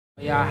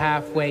Y'all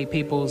halfway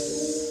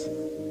peoples,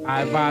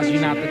 I advise you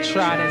not to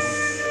try this.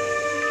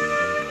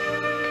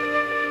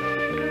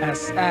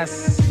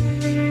 SS,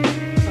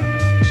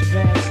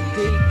 Shabam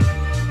Sadiq,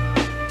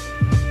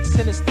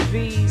 Sinistar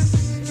V's,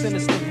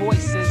 Sinistar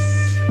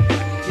Voicez,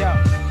 yo.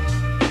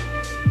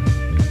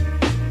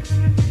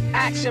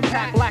 Action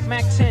pack, Black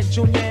Mac 10,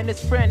 Junior and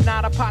his friend,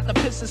 not a partner,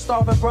 piston,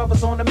 starving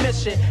brothers on a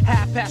mission.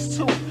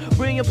 2:30,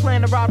 bring your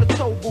plan around the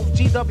tow booth,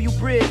 GW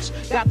Bridge,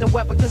 got the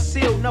weapon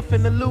concealed,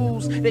 nothing to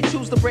lose. They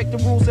choose to break the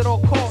rules at all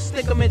costs,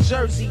 stick them in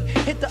Jersey,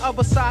 hit the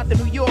other side to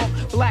New York,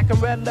 black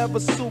and red leather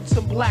suits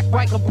and black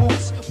biker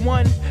boots.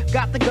 One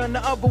got the gun,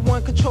 the other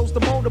one controls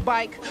the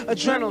motorbike,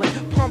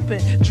 adrenaline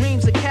pumping,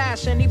 dreams of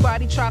cash.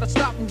 Anybody try to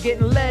stop them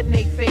getting lead in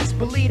their face,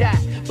 believe that.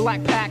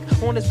 Black pack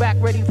on his back,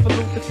 ready for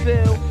loot to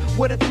fill.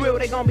 With a thrill,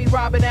 they gon' be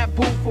robbing that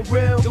booth for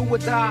real. Do or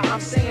die, I'm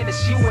saying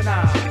it's you and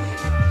I.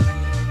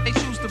 They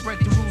choose to break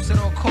the rules at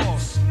all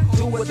costs.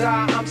 Do or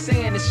die, I'm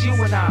saying it's you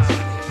and I.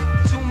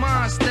 Two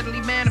minds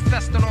steadily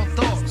manifesting on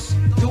thoughts.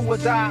 Do or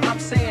die, I'm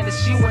saying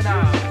it's you and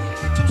I.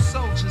 Two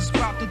soldiers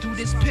about to do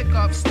this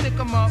pickup, stick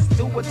 'em up.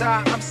 Do or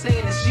die, I'm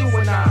saying it's you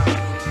and I.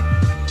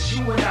 It's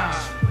you and I.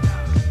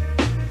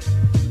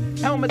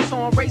 Helmets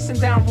on, racing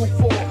down Route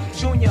 4.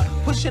 Junior,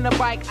 pushing a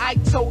bike,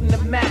 Ike toting the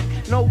Mac.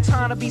 No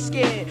time to be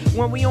scared.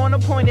 When we on the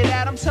point of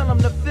that, I'm telling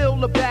them to fill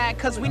the bag,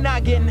 cause we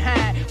not getting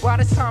had. While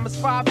this time is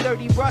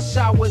 5:30, rush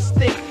hour is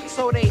thick.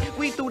 So they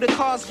weed through the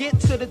cars, get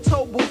to the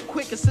tow booth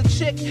quick. It's a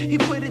chick, he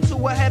put it to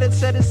her head and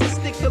said it's a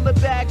stick to the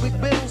bag with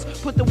bills.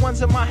 Put the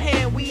ones in my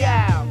hand, we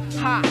out.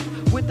 Hot,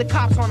 with the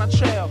cops on our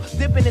trail.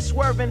 Dipping and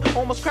swerving,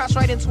 almost crashed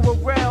right into a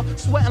rail.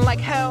 Sweating like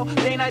hell,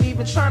 they not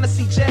even trying to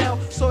see jail.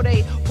 So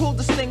they pulled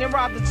the sting and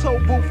robbed the tow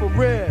booth for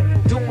real.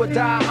 Do or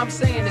die, I'm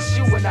saying it's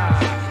you and I.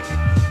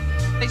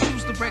 They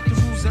choose to break the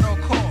rules at all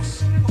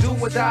costs. Do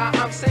or die,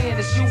 I'm saying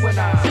it's you and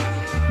I.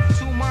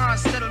 Two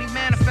minds steadily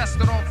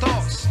manifested on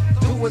thoughts.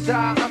 Do or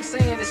die, I'm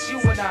saying it's you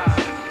and I.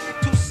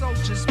 Two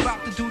soldiers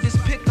about to do this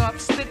pickup,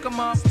 stick 'em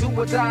up. Do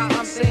or die,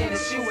 I'm saying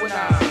it's you and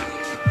I.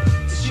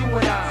 It's you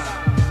and I.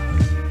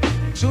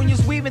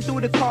 Junior's weaving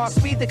through the car,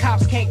 speed the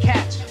cops can't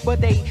catch.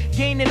 But they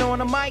gaining on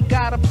the mic,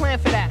 got a plan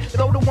for that.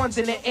 Throw the ones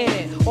in the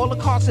air, all the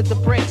cars at the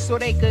brakes, so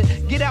they could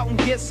get out and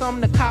get some.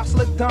 The cops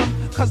look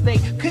dumb, cause they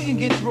couldn't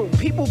get through.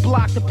 People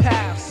blocked the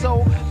path,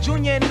 so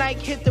Junior and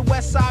Nike hit the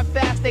west side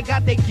fast. They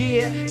got their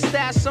gear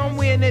stashed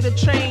somewhere near the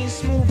train.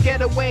 Smooth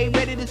getaway,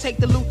 ready to take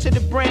the loot to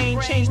the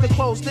brain. Change the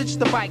clothes, ditch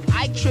the bike,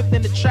 I tripped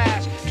in the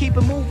trash. Keep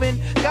it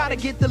moving, gotta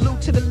get the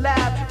loot to the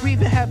lab.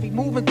 Breathing heavy,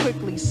 moving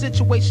quickly,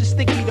 situation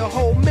sticky. The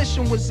whole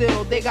mission was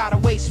ill. They gotta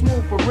wait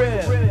smooth for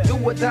real. Do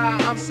or die,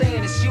 I'm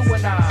saying it's you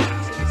and I.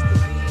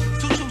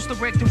 Two choose to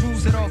break the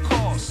rules at all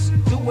costs.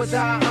 Do or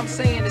die, I'm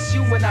saying it's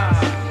you and I.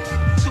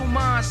 Two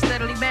minds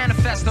steadily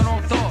manifesting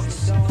on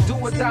thoughts. Do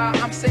or die,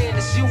 I'm saying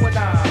it's you and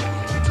I.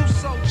 Two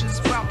soldiers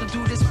about to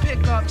do this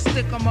pickup,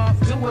 stick 'em up.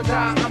 Do or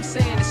die, I'm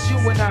saying it's you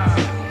and I.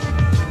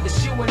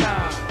 It's you and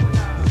I.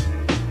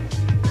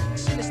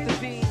 Sinistar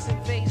V's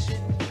invasion.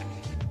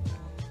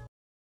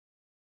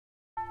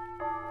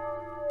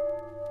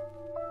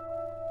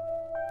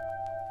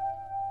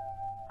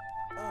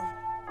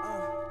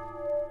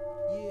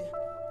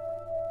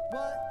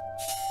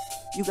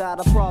 You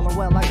got a problem,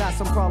 well I got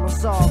some problem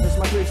solved. It's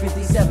my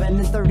 357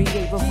 and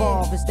 38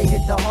 revolvers. They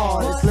hit the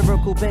hardest,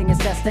 lyrical bangers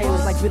that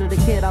stainless. Like Bitter the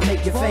Kid, I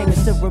make you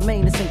famous. To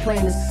remain this and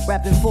claim this,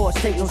 rapping force,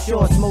 take no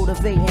shorts,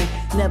 motivating.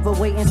 Never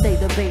waiting, stay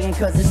debating,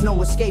 cause there's no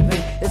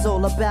escaping. It's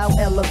all about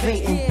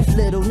elevating.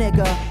 Little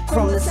nigga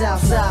from the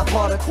south side,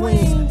 part of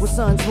Queens, where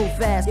sons move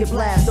fast, get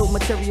blast, though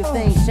material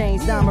things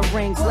change. Diamond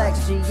rings, Lex,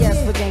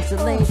 GS for gangster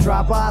lanes.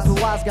 Drive-bys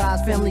with wise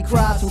guys, family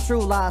cries from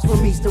true lies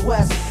from east to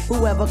west.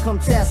 Whoever come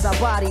test our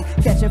body,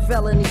 catching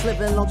felonies,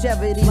 living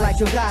longevity like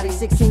Gotti.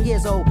 16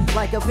 years old,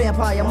 like a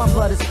vampire, my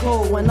blood is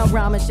cold. When I'm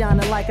rhyming,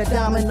 shining like a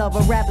diamond of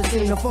a rapper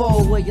seem to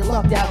fold. Where you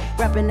lucked out,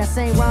 rapping that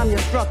same rhyme you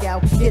struck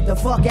out. Get the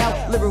fuck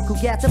out, lyrical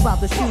gats about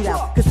to shoot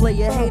out. Cause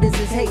player haters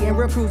is hating,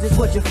 real crews is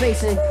what you're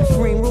facing.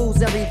 Green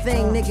rules,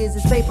 everything, niggas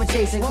is paper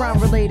chasing. Crime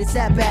related,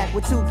 sat back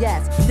with 2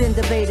 gats, then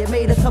debated,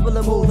 made a couple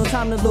of moves, no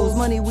time to lose.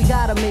 Money we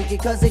gotta make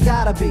it, cause it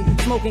gotta be.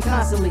 Smoking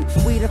constantly,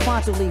 we the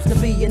quantum leaves, to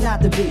be and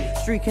not to be.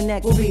 Street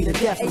Connect will be the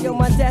death. Hey yo,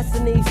 my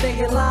destiny,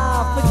 thinking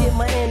live, forget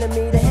my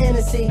enemy, the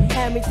Hennessy.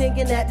 Had me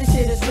thinking that this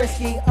shit is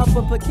risky. Up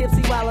in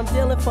Poughkeepsie while I'm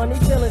dealing, funny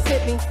feelings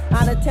hit me.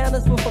 Out of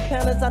towners with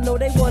propellers, I know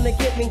they wanna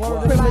get me.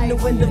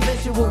 Criminal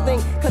individual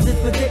thing, cause it's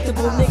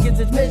predictable. Niggas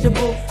is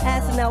miserable,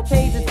 assing out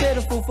pays is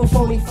pitiful for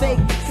phony fake.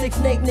 6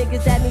 snake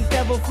niggas that need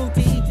devil fruit,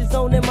 to each his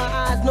own in my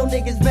eyes. No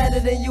niggas better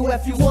than you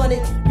if you want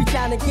it. We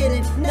tryna get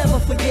it, never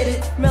forget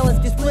it. Melons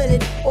get split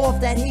it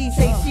off that he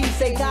say, she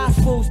say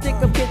gospel. Stick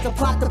up kids a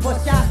plot to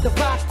bust shots to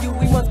rock you.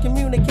 We must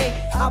communicate,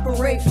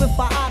 operate with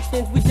our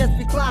options. We just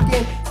be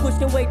clocking,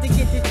 pushing weight to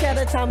get your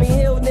cheddar. Tommy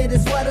Hill knit a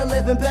sweater,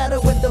 living better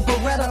with the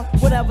Beretta.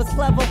 Whatever's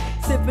clever,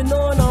 sipping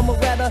on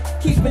amaretto,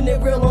 keeping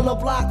it real on the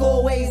block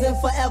always and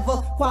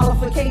forever.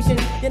 Qualification,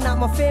 you're not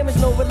my fam, it's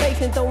no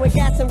relation. Throwing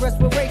gas and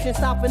respiration,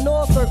 stopping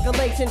all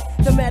circulation.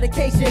 The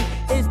medication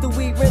is the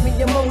weed,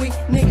 Remy and Moe.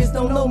 Niggas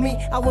don't know me,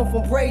 I went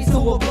from praise to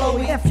a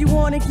blowy. If you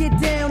wanna get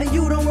down and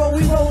you don't roll,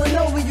 we rollin'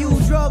 over you.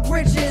 Drug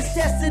riches,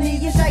 destiny,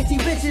 and shitey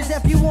bitches.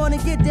 If you wanna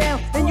get down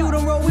and you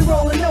don't roll, we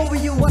rollin' over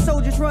you. Our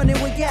soldiers running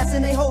with gas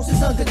and they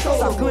holsters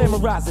uncontrollable. Stop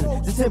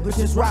glamorizing, the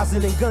temperature's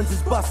rising and guns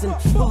is busting.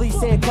 Police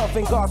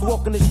handcuffing, guards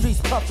walking the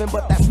streets puffing,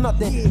 but that's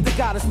nothing. The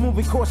God is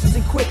moving cautious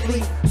and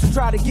quickly, so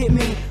try to get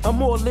me. I'm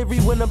more leery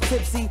when I'm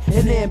tipsy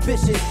and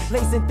ambitious,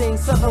 lacing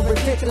things something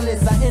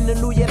ridiculous. I end the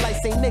new year like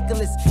St.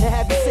 Nicholas and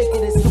have you sick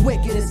of this, the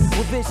wickedest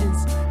with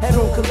visions,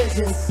 head-on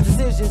collisions,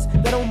 decisions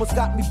that almost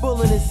got me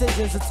bullet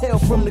incisions. A tale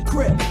from the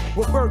crib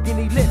with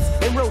burgundy lips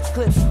and roach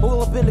clips,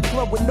 all up in the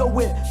club with no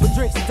whip, but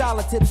drinks and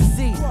dollar tips to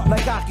see.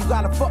 Like you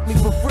gotta fuck me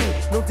for free,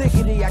 no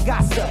diggity, I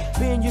got stuff.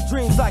 Be in your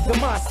dreams like a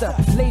monster,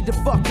 laid the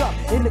fuck up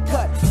in the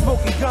cut,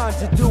 smoking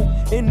ganja dude.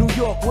 In New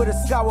York with a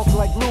skywalk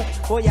like Luke,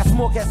 boy I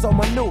smoke ass on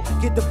my new,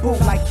 get the boot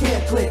like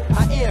Can't Click.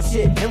 I air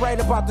shit and write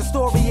about the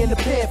story in the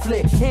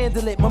pamphlet.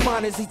 Handle it, my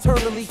mind is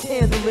eternally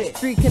candlelit.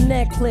 Street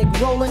connect, click,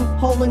 rolling,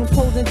 holding,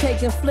 posing,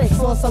 taking flicks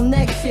on some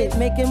next shit,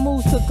 making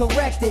moves to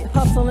correct it.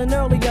 Hustling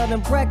earlier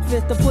than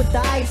breakfast to put the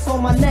ice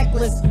on my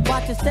necklace.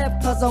 Watch your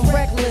step cause I'm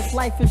reckless,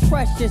 life is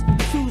precious.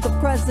 Choose the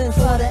presence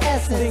of the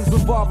essence. Things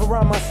revolve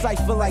around my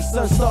cipher like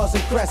sun, stars,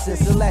 and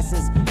crescents. And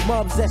lessons, my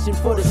obsession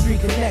for the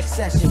street connect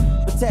session.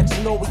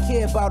 Protection, all we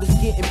care about is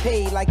getting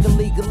paid like a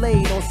legal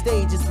aid. On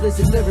stage, it's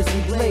blizzard lyrics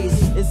we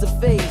blaze. It's a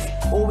phase,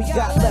 all we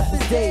got left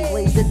is days.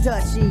 Blaze the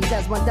Dutchies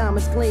as my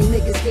diamonds gleam.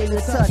 Niggas came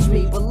to touch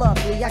me, but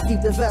luckily I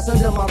keep the vest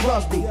under my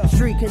rugby.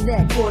 Street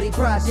Connect, 40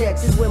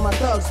 projects is where my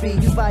thugs be.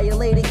 You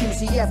violated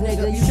QCF,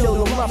 nigga, you showed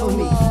no love for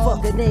me.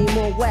 Fuck a name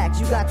on wax,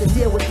 you got to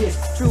deal with this.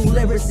 True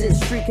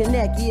lyricist, Street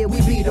Connect, yeah,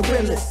 we be the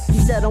realest.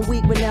 You said I'm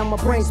weak, but now my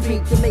brain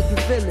speak to make you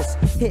feel this.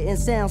 Hitting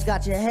sounds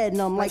got your head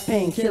numb like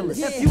painkillers.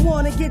 If you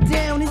wanna get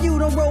down and you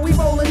don't roll, we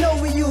rollin'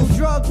 over you.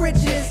 Drug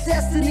riches,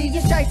 destiny,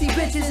 and shitey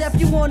bitches. If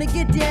you wanna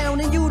get down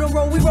and you don't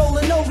roll, we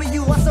rollin' over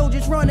you. Our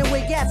soldiers running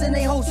with gas and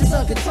they hosts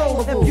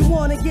uncontrollable. If you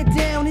wanna get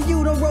down and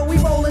you don't roll, we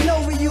rollin'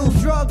 over you.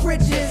 Drug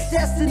riches,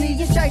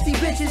 destiny, and shitey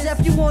bitches.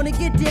 If you wanna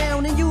get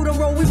down and you don't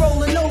roll, we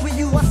rollin' over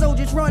you. Our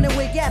soldiers running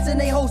with gas and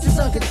they hosts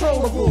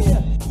uncontrollable.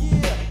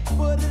 Yeah,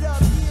 put it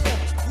up,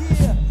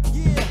 yeah,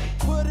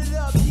 put it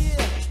up,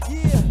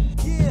 yeah,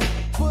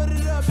 put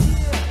it up,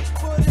 yeah,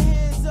 put the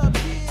hands up,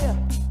 yeah.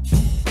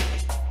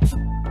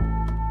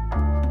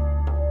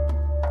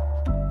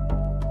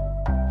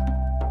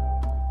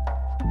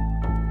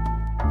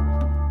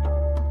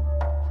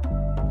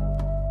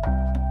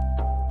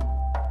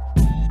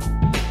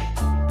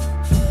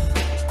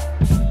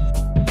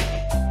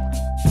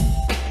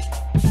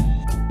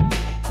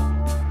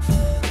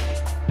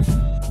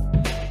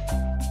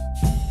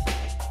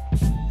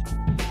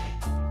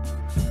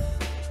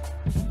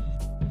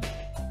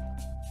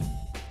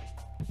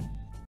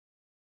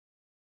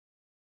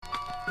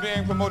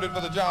 Being promoted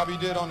for the job he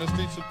did on the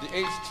streets of the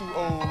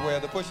H2O, where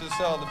the pushers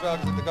sell the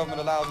drugs that the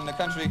government allows in the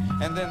country,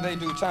 and then they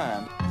do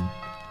time.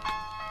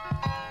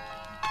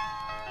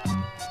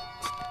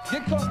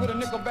 Get caught with a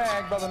nickel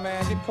bag, brother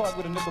man. Get caught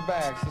with a nickel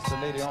bag, sister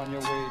lady, on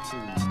your way to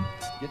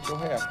get your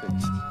hair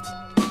fixed.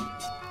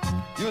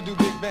 You'll do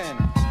Big Ben.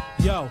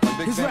 Yo,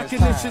 his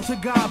recognition to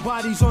God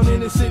bodies on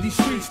inner city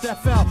streets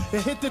that fell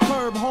and hit the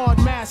curb hard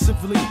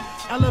massively.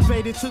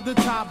 Elevated to the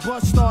top,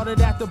 but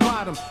started at the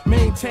bottom.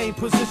 Maintained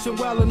position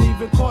well and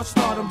even caught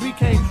stardom.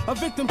 Became a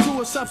victim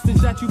to a substance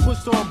that you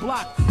pushed on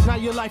block. Now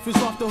your life is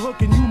off the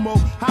hook and you mow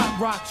hot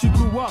rocks. You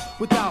grew up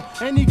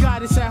without any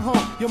guidance at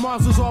home. Your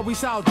moms was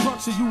always out drunk,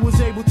 so you was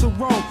able to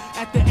roam.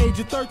 At the age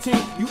of 13,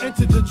 you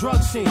entered the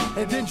drug scene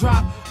and then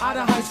dropped out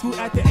of high school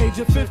at the age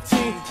of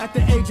 15. At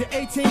the age of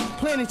 18,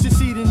 planted your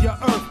seed in your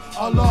earth.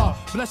 Allah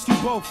blessed you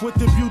both with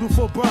the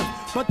beautiful birth.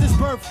 But this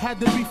birth had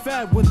to be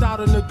fed without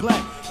a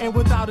neglect. And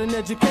without an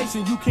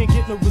education, you can't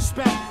get no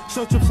respect.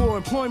 Searching for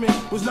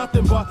employment was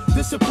nothing but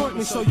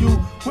disappointment. So you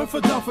went for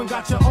Duff and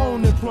got your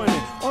own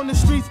employment. On the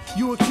streets,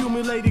 you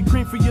accumulated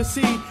cream for your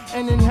seed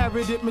and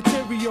inherited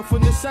material for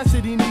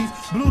necessity needs.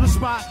 Blew the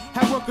spot,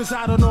 had workers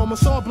out on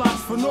almost all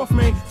blocks. From North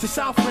Main to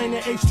South Main,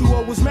 and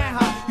H2O was mad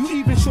hot. You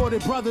even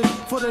shorted brothers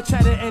for the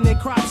cheddar and their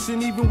crops.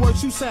 And even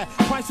worse, you said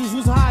prices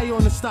was high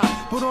on the stock.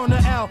 But on the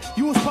L,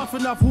 you was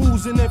puffing up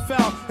whoos and then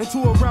fell into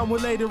a realm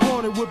where later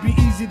on it would be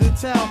easy to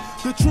tell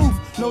the truth,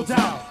 no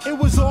doubt. It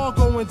was all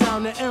going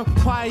down. The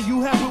empire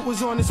you had built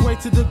was on its way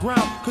to the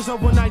ground. Cause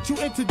overnight you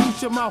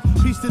introduced your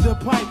mouthpiece to the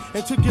pipe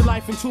and took your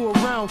life into a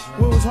realm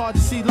where it was hard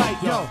to see light.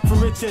 Yo, from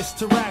riches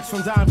to racks,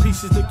 from dime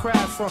pieces to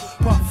crabs, from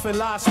puff and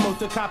lie smoke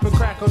to cop and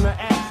crack on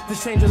the app. To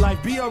change your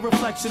life, be a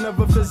reflection of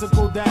a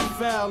physical that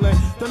fell and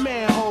the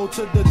manhole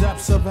to the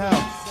depths of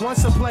hell.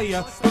 Once a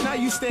player, but now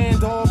you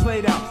stand all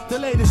played out. The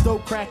latest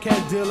dope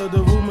crackhead deal deal of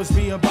the rumors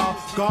be about.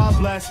 God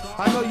bless.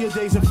 I know your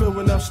days are filled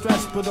with enough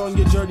stress, but on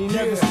your journey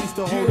never cease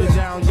to hold it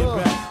down your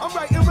back. I'm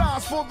writing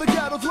rhymes for the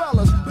ghetto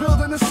dwellers,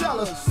 building the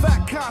cellars,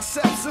 fact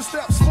concepts and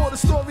steps for the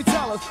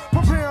storytellers,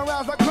 preparing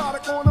rhymes like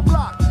product on the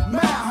block.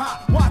 Mad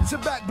hot, watch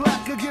your back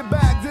black or get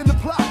bagged in the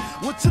plot.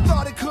 What you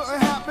thought it couldn't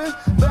happen?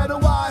 Better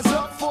wise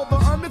up for the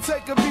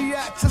Undertaker be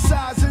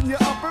exercising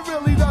your up. It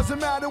really doesn't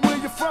matter where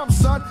you're from,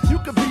 son. You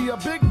could be a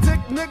big dick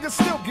nigga,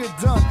 still get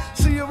done.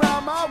 See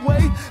around my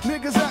way,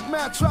 niggas act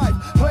mad tripe,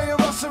 playing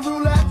Russian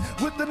roulette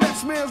with the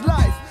next man's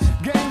life.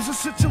 Games and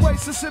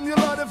situations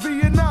similar to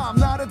Vietnam.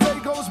 Not a day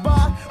goes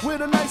by where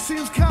the night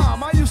seems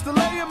calm. I used to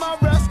lay in my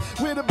rest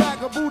with a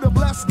bag of Buddha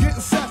blessed,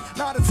 getting set.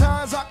 Now the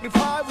times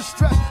occupied with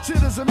stress.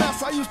 Shit is a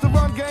mess. I used to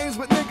run games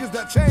with niggas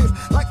that changed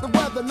like the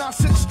weather. Now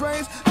shit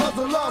strange, cause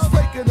the love's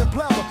faker than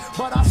clever.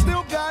 But I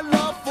still got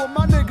love for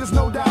my niggas,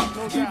 no doubt.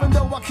 Even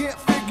though I can't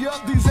figure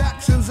these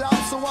actions out.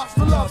 So watch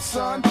the love,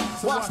 son.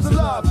 Watch the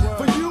love.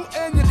 For you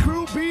and your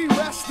crew be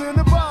resting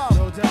above.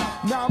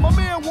 Now my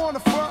man wanna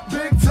front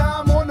big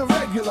time on the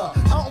regular.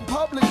 Out in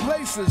public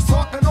places,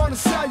 talking on the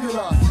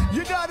cellular.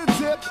 You got a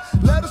dip,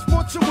 let us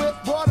put your whip.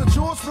 Brought a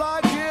George fly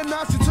again,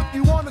 now she took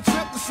you on a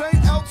trip. This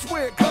ain't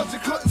elsewhere, cause you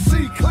couldn't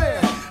see clear.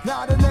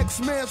 Now the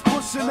next man's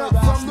pushing up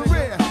from the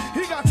rear.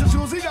 He got your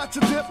jewels, he got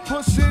your dip,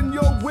 pushing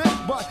your whip.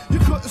 But you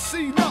couldn't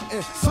see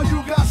nothing, so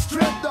you got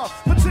stripped up.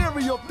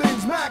 Material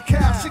things, mad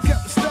cash, she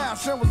kept the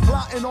stash and was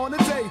plotting on the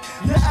day.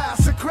 Your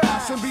ass would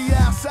crash and be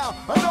ass out.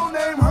 A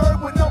no-name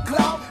heard with no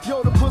clout.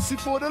 Yo, the pussy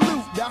for the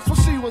loot, that's what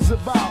she was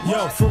about.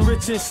 Yo, from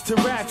riches to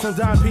racks, from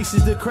dime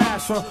pieces to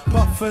crash, from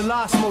puff and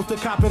lie, smoke to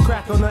cop and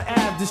crack on the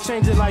ab. This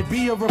changing like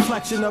be a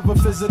reflection of a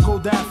physical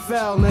that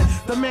fell in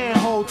the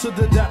manhole to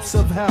the depths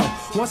of hell.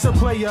 Once a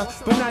player,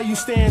 but now you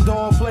stand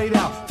all played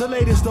out. The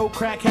latest dope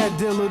crackhead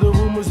dealer, the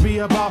rumors be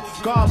about.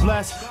 God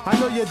bless. I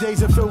know your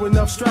days are filled with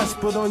enough stress,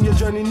 but on your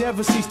journey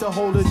never cease to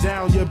hold it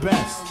down your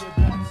best.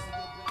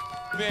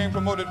 Being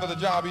promoted for the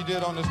job he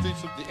did on the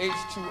streets of the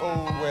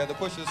H2O, where the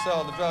pushers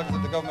sell the drugs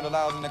that the government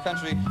allows in the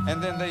country,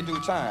 and then they do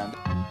time.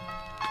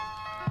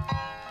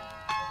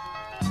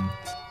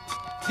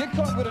 Get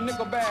caught with a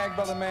nickel bag,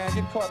 brother man.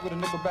 Get caught with a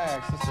nickel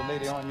bag, sister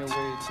lady, on your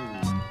way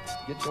to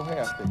get your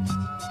hair fixed.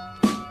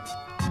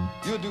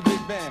 You'll do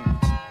Big Ben.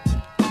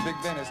 Big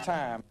Ben is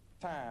time.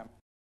 Time.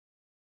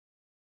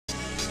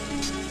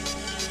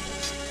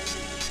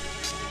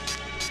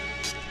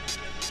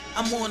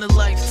 I'm on a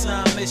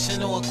lifetime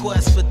mission or a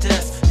quest for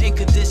death. In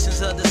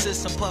conditions of the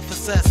system, puffin'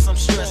 cess. I'm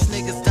stressed,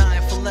 niggas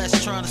dying for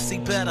less, trying to see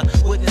better.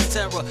 Witness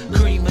terror,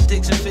 cream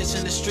addiction, fish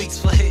in the streets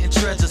for hitting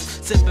treasures.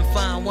 Sipping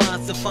fine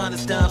wines, the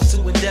finest dimes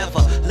to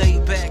endeavor.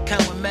 Laid back,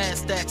 counting mad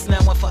stacks, now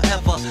and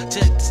forever.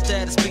 Check the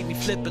status, beat me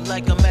flipping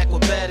like I'm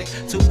acrobatic.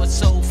 Too much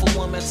soul for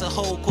one man to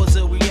hold, cause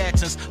ill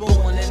reactions.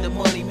 Born in the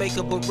money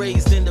maker, but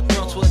raised in the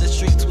Bronx where the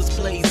streets was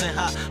blazing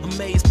hot.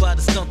 Amazed by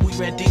the skunk, we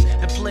ran deep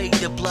and played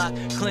the block.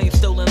 Claimed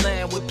stolen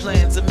land with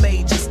plans of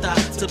major stock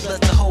to bless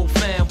the whole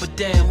fam, but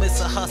damn,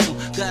 it's a hustle.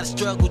 Gotta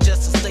struggle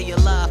just to stay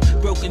alive.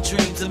 Broken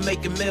dreams of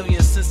making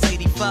millions since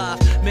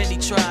 '85. Many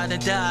tried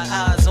and died,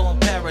 eyes on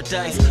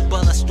paradise.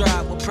 But I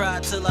strive with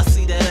pride till I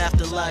see that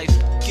afterlife.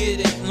 Get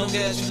it, long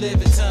as you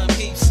live it, time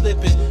keeps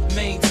slipping.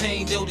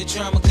 Maintain though the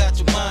drama got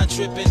your mind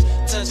tripping.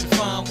 Touching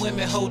fine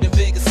women, holding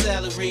bigger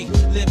salary.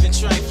 Living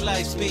trife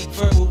life, speak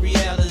verbal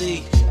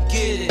reality.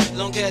 Get it,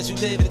 long as you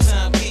live it,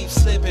 time keeps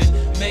slipping.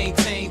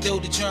 Maintain though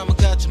the drama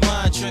got your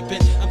mind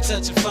tripping. I'm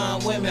touching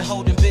fine women,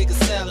 holding bigger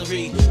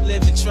salary.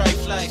 Living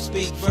trife life,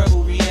 speak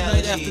verbal reality.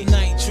 Night after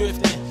night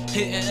drifting,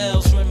 hitting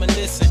L's,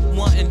 reminiscing,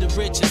 wanting the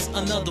riches,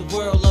 another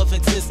world of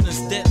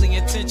existence. Deadly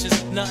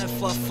intentions, nothing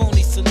for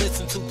phonies to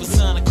listen to.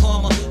 Persona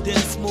karma, then a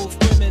smooth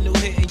criminal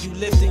hitting you,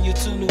 lifting you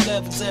to new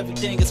levels.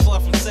 Everything is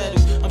far from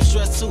settled. I'm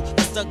stressed too,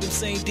 I stuck them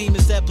same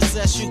demons that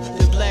possess you.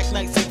 The black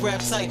nights they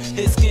grab tight,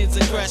 hit skins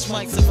and crash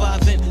mics,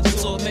 surviving the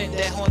torment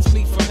that haunts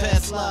me from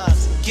past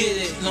lives. Get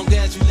it, long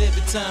as you live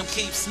it, time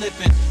keeps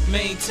slipping.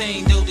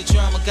 Maintain though the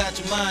drama got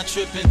your mind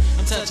tripping.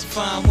 I'm touching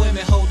fine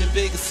women, holding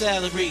bigger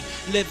salary.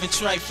 Living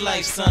trife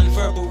life, son,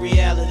 verbal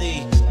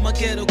reality. My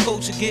ghetto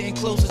culture getting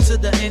closer to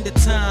the end of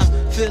time.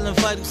 Feeling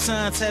vital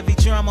signs, heavy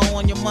drama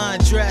on your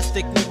mind.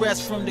 Drastic, no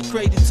rest from the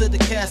cradle to the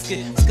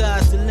casket.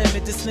 Sky's the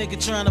limit, this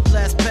nigga trying to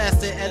blast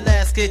past it. At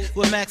last kid,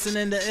 we're maxing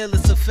in the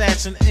illest of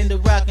fashion. In the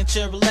rockin'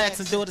 chair,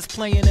 relaxing, daughters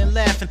playing and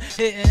laughing.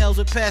 Hitting L's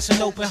with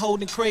passion, open,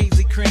 holding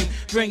crazy cream.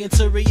 Bringing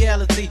to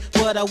reality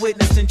what I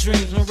witnessed in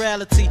dreams.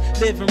 Morality,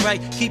 living right,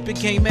 keep it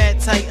game mad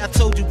tight. I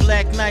told you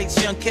black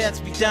nights, young cats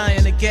be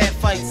dying in gat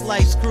fights.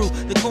 Life's crew,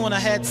 the corner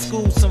had to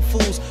school some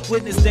fools.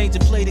 Witness danger,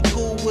 played it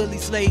cool,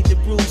 Willies laid the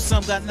rules.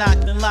 Some got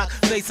knocked and locked,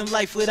 facing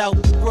life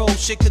without parole.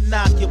 Shit could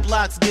knock your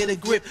blocks, get a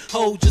grip,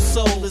 hold your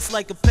soul. It's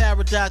like a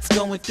paradox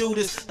going through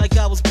this, like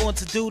I was born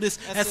to do this.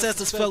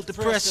 Ancestors felt the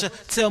pressure,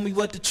 tell me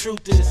what the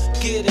truth is.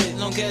 Get it,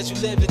 long as you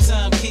live it,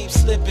 time keeps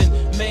slipping.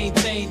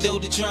 Maintain though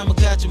the drama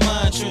got your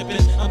mind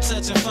tripping. I'm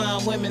touching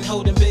fine women,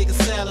 holding bigger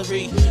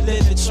salary.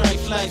 Living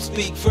trife life,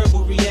 speak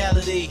verbal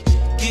reality.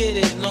 Get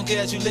it, long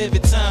as you live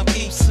it, time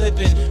keeps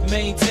slipping.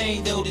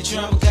 Maintain though, the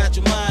drama got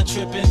your mind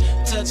tripping.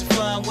 Touching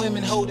fine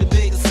women, holding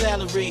bigger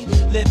salary.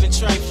 Living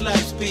trife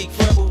life, speak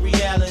verbal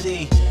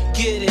reality.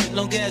 Get it,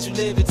 long as you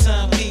live it,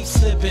 time keeps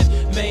slipping.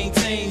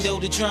 Maintain though,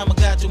 the drama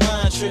got your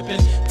mind tripping.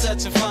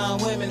 Touching fine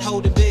women,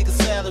 holding bigger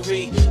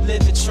salary.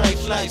 Living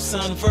trife life,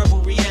 son,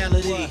 verbal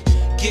reality.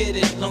 Get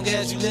it, long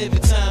as you live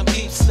it, time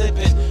keeps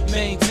slipping.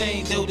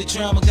 Maintain though, the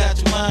drama got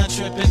your mind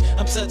tripping.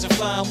 I'm touching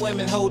fine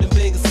women, holding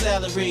bigger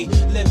salary.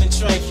 Living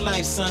trife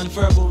life, son,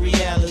 verbal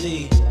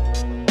reality.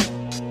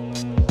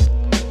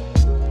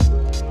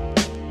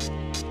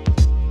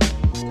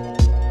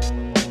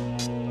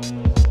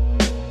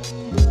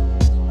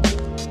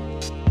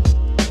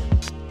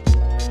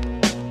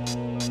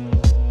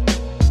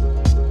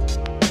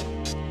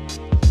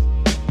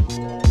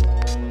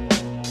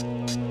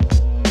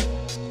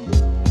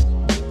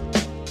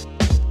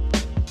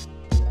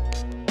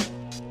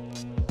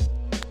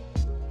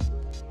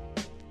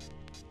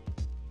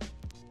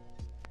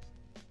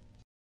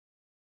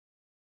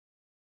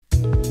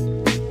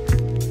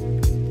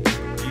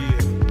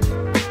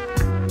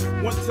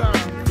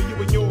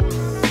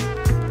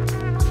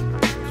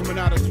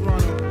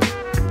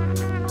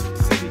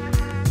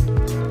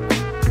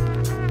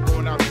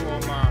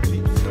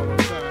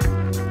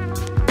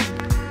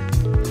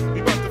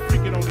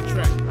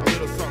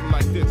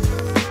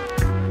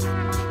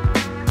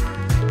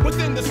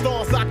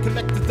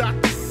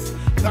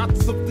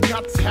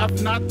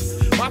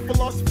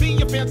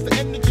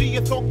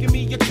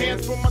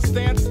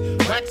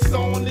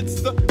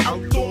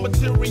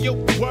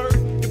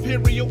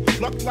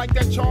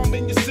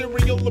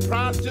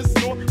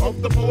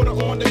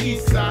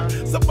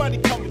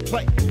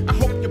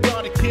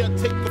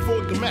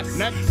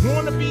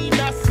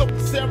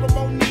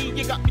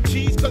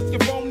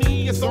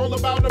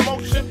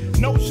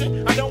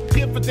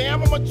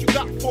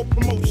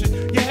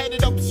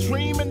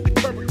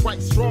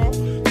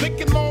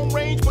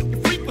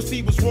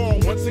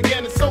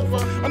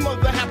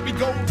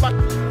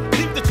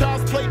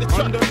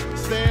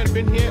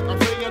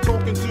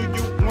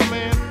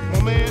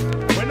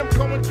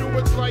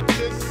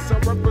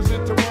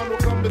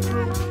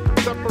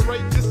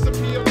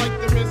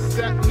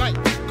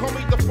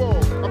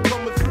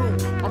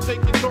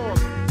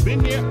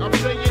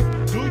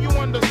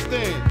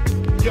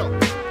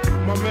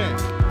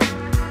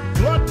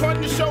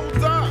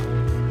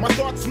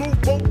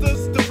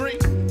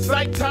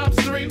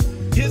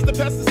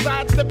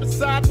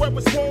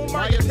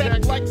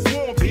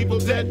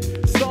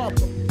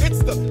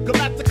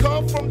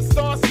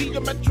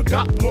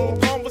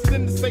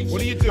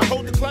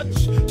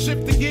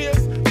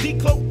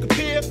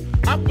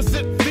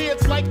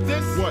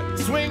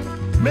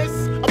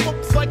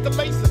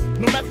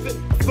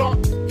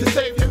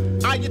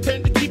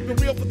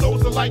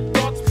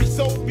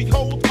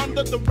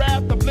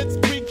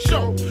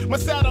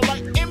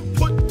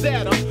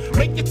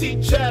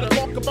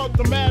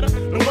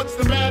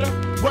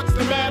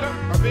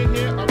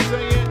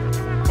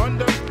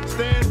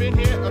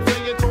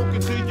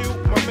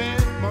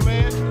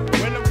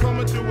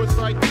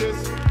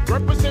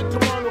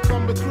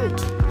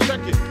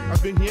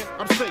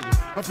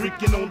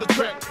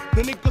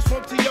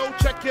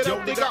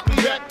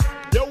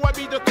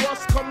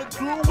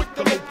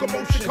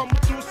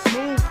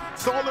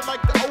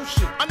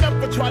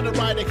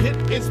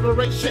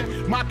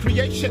 My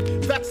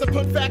creation, facts and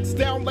put facts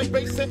down like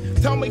basin.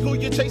 Tell me who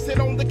you're chasing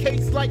on the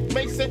case like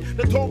Mason.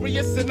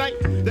 Notorious tonight,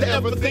 the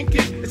ever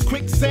thinking. It's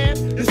quicksand,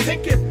 it's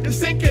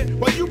sinking.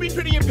 While you be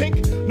pretty in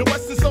pink, no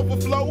essence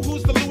overflow.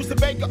 Who's the loser,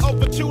 beggar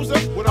of a chooser?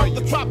 What are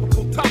the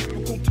tropical,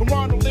 topical,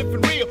 Toronto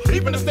living real?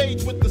 Even the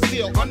stage with the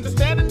seal.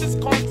 Understanding this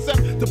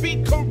concept to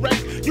be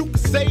correct, you can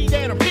say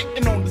that I'm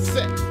hitting on the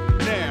set.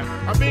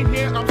 Now, I've been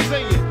here, I'm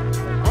saying.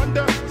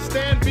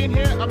 Understand, been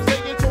here, I'm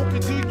saying, talking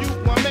to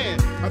you, my man.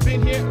 I've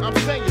been here, I'm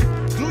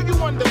saying. Do you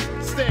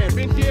understand?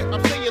 Been here,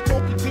 I'm saying,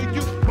 talking to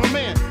you, my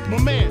man.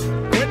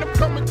 When I'm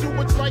coming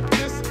through, it's like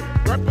this.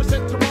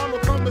 Represent Toronto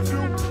coming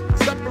through.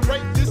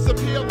 Separate,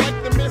 disappear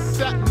like the mist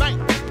at night.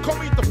 Call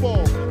me the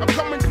fall, I'm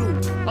coming through.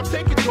 I'm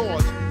taking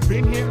charge.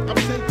 Been here, I'm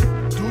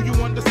saying. Do you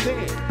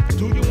understand?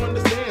 Do you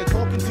understand?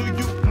 Talking to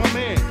you, my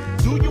man.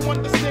 Do you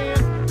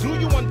understand? Do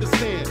you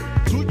understand?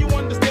 Do you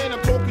understand?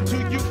 I'm talking to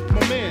you,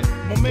 my man.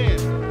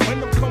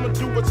 When I'm coming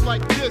through, it's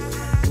like this.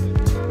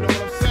 You know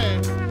what I'm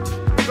saying?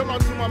 Come on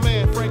to my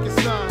man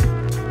Frankenstein.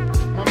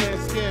 My man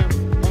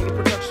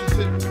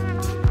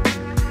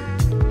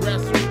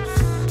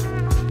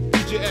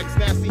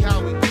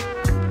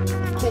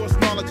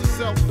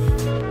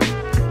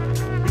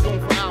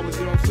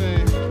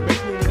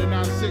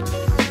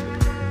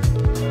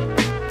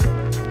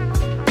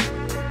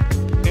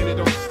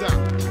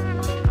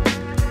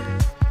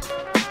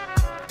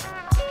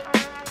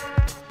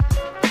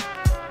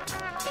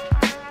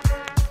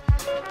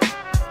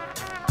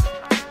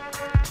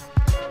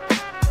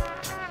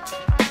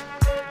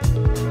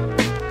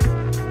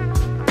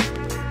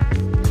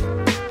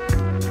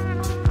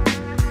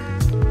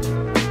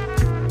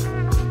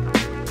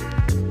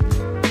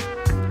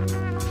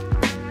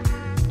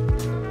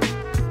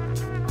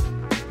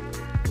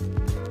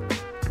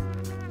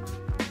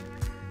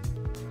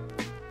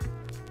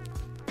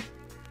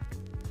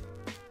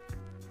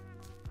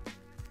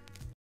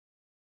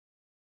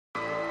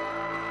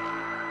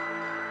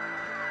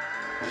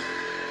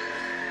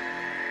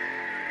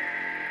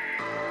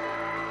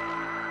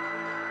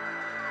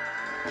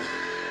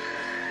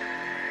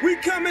We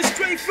coming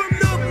straight from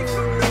Nuttz,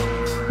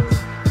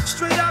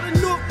 straight out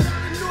of Nuttz.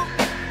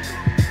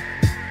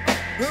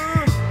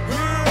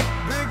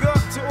 Big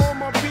up to all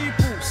my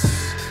peoples.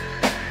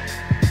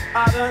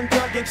 I done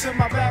dug into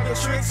my bag of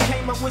tricks,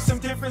 came up with some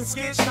different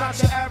skits.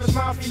 Not your average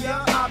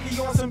mafia, I be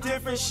on some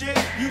different shit.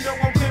 You know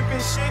I'm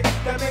pimping shit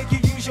that make you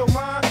use your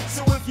mind.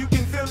 So if you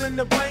can fill in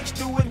the blanks,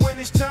 do it when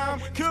it's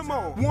time. Come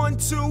on. 1,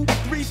 2,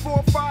 3,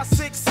 4, 5,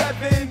 6,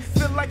 7.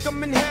 Feel like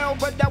I'm in hell,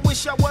 but I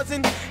wish I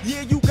wasn't.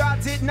 Yeah, you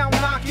got it, now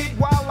knock it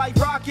while I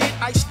rock it.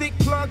 I stick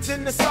plugs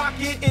in the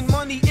socket and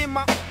money in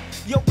my.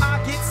 Yo,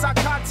 I get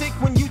psychotic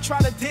when you try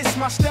to diss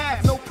my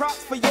staff. No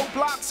props for your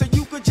block, so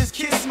you could just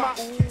kiss my.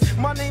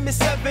 My name is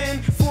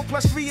 7, 4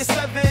 + 3 is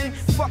 7.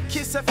 Fuck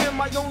Kiss FM,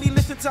 I only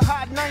listen to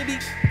Hot 90.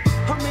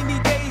 How many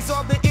days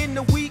are there in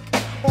the week?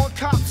 On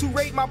cops who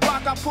rate my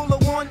block, I pull a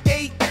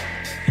 1-8.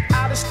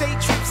 Out of state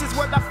trips is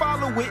what I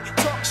follow it.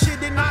 Talk shit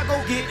and I go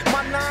get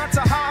my 9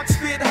 to hog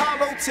spit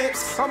hollow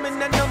tips. I'm in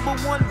the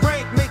 #1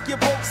 rank, make your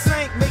boat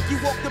sink, make you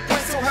walk the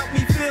plank, so help me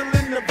fill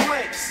in the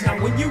blanks. Now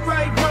when you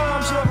write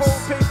rhymes, your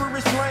whole paper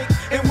is blank,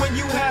 and when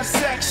you have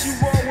sex, you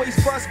always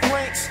bust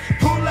blanks.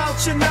 Pull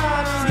out your 9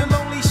 and your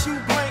lonely shoe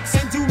blanks,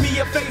 and do me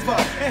a favor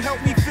and help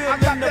me fill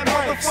in the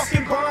blanks.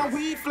 Motherfucking bomb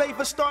weed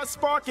flavor, start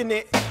sparking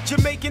it.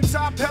 Jamaican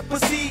top pepper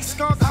seed,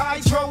 skunk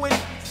hydro and.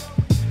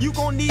 You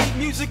gon' need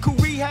musical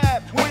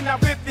rehab when I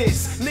rip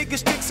this.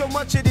 Niggas drink so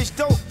much of this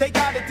dope, they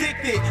got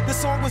addicted. The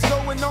song was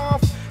going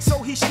off, so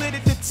he slid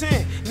it to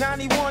 10. Now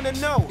he wanna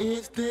know,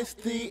 is this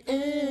the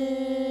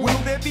end? Will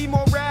there be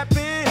more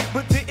rapping?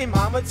 But didn't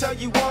mama tell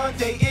you one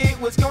day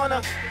it was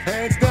gonna?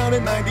 Hands down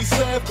in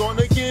 97,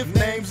 gonna give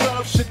names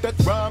of shit that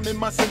rhyme in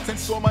my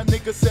sentence. So my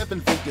nigga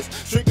 7 figures.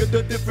 Triggered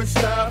a different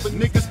style for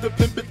niggas to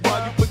pimp it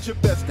while you put your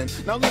best in.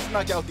 Now let's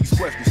knock out these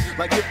questions.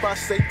 Like if I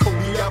say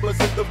cold, the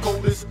opposite of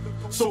coldest.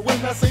 So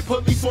when I say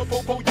police or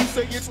popo, you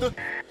say it's the.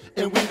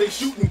 And when they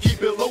shootin',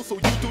 keep it low so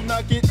you do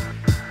not get.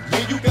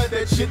 Yeah, you got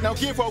that shit, now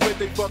give her what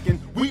they fucking.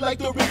 We like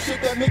the real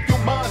shit that make your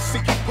mind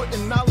sick.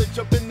 Putting knowledge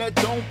up in that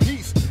dome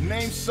piece.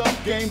 Name some,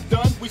 game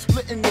done, we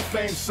splitting the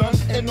fame, son.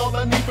 And all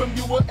I need from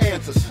you are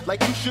answers.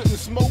 Like you shouldn't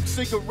smoke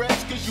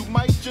cigarettes, cause you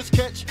might just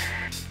catch.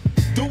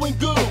 Doing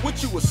good,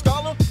 what you a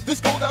scholar?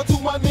 This goes out to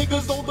my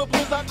niggas on the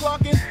blizz I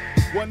clockin'.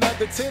 1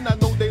 out of 10, I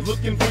know they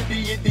looking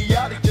pretty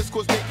idiotic just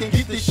cause they can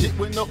get this shit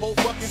when the whole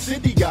fucking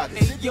city got it.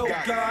 Hey, yo,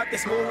 God,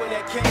 that's more where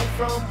that came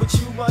from, but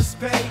you must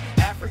pay.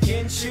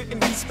 Africans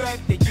shouldn't respect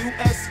the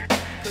U.S.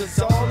 Cause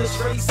all this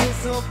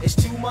racism is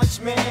too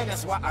much, man.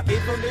 That's why I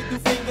give a middle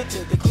finger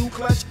to the Ku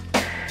Klux.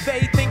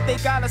 They think they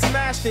got us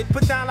smashed it,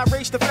 put down I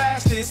race the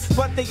fastest,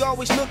 but they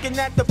always looking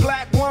at the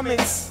black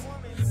woman's.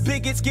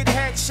 Bigots get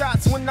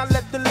headshots when I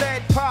let the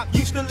lead pop.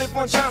 Used to live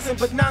on Johnson,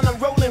 but now I'm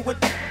rolling with.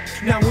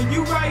 Now when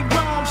you write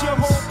rhymes, your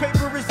whole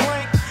paper is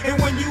blank, and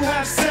when you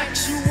have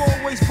sex, you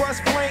always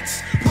bust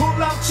blanks.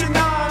 Pull out your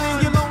 9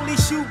 and your lonely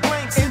shoe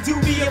blanks, and do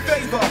me a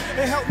favor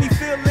and help me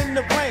fill in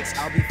the blanks.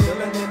 I'll be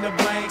filling in the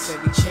blanks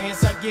every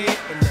chance I get,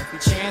 and every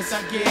chance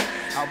I get,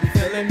 I'll be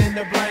filling in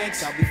the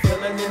blanks. I'll be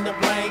filling in the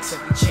blanks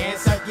every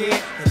chance I get,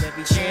 and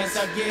every chance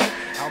I get,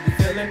 I'll be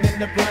filling in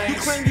the blanks.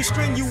 You claim you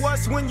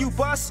strenuous when you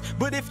bust,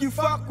 but if you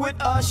fuck with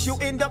us,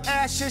 you'll end up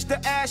ashes to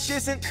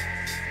ashes. And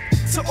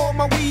to all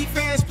my weed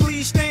fans,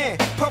 please stand.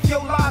 Puff your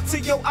lie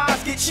till your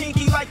eyes get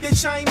chinky like the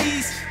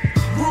Chinese.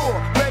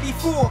 Raw, ready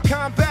for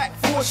combat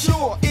for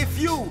sure. If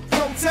you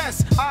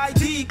protest, I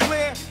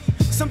declare.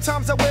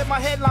 Sometimes I wear my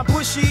headline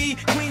bushy,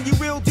 clean you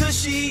real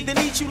dushy, then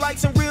eat you like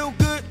some real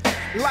good.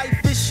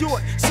 Life is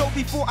short, so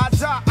before I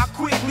die, I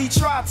quickly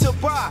try to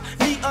buy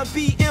me a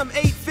BM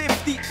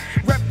 850.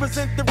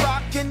 Represent the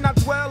rock and I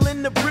dwell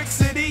in the brick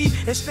city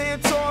and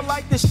stand tall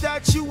like the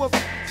statue of.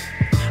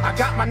 I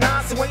got my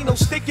 9, so ain't no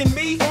sticking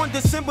me. On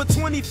December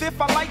 25th,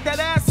 I light that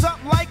ass up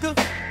like a.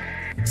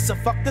 So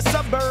fuck the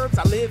suburbs,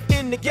 I live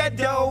in the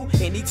ghetto.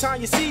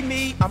 Anytime you see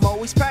me, I'm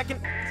always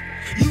packing.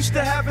 Used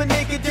to have a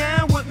nigga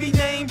down with me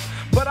name,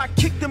 but I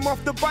kicked him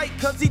off the bike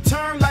cause he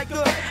turned like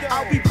a.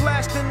 I'll be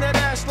blasting that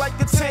ass like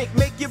a tank,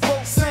 make your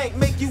boat sink,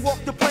 make you walk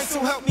the plank,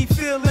 so help me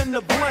fill in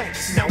the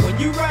blanks. Now when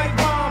you write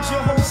rhymes,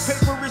 your whole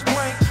paper is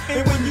blank,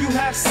 and when you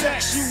have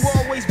sex, you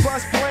always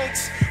bust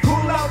blanks.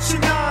 Pull out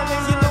your 9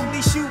 and your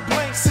lonely shoe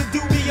blanks, so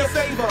do me a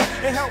favor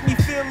and help me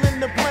fill in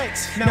the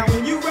blanks. Now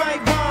when you write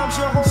rhymes,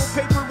 your whole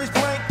paper is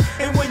blank,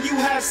 and when you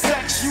have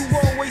sex, you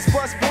always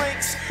bust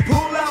blanks.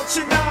 Pull out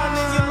your 9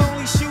 and your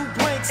lonely shoe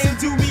blanks, and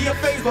do me a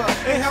favor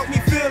and help me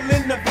fill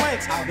in the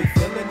blanks. I'll be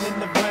filling in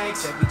the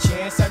blanks every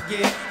chance I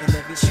get, and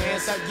every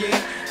chance I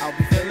get, I'll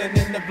be filling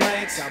in the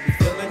blanks. I'll be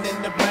filling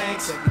in the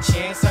blanks every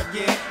chance I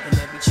get, and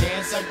every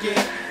chance I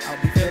get,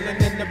 I'll be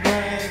filling in the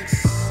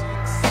blanks.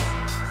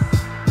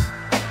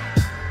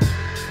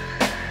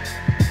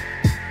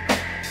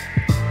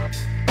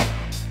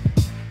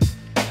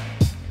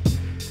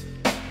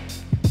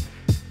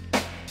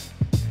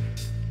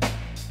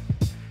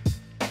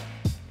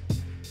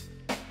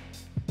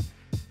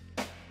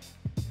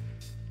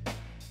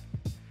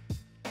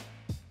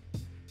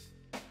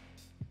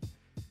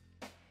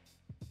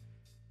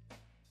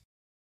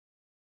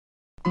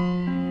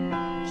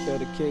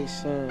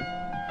 Dedication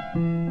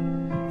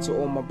to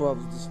all my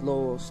brothers that's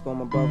lost, all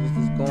my brothers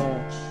that's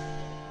gone,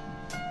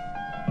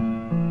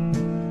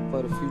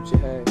 for the future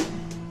ahead.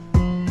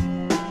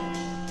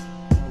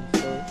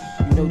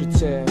 You know the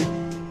tale,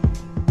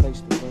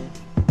 place to win.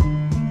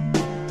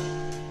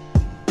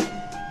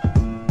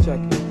 Check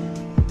it.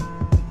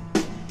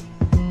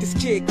 This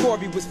kid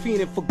Corey was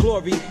fiending for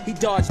glory. He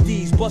dodged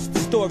these, bust the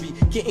story.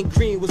 Getting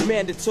green was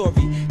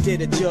mandatory.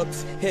 Did a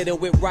jukes, hit her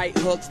with right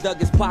hooks, dug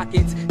his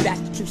pockets. That's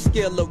the true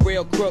skill of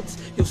real crooks.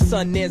 Your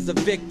son there's a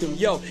victim.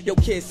 Yo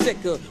kid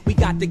sicker. We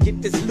got to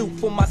get this loot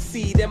for my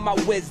seed and my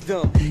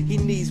wisdom. He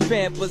needs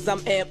pampers. I'm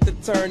amped to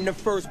turn the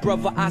first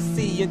brother I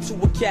see into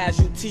a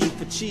casualty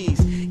for cheese.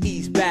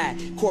 Ease back.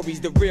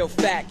 Corey's the real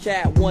fat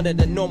cat. Wanted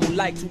a normal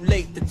life, too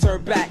late to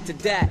turn back to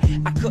that.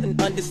 I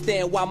couldn't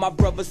understand why my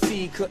brother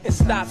C couldn't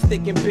stop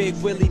sticking big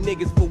willy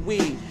niggas for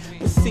weed.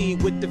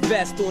 Proceed with the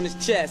vest on his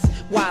chest,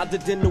 wilder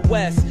than the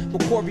West. When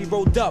Corey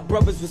rolled up,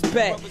 brothers was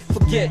bet.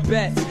 Forget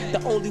bets,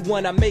 the only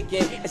one I'm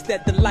making is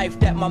that the life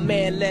that my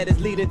man led is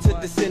leading to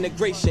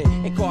disintegration,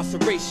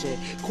 incarceration.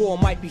 Core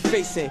might be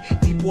facing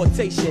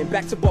deportation,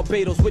 back to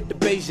Barbados with the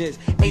Bajans.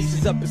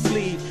 Aces up his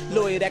sleeve,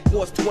 lawyer that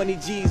cost 20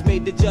 G's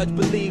made the judge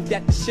believe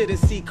that the shit in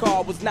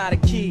C-car was not a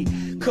key.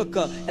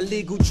 Cooker,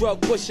 illegal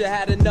drug pusher,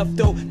 had enough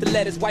dough to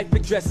let his wife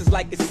pick dresses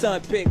like his son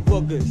pick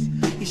boogers.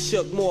 He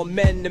shook more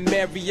men than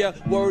merrier.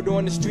 Word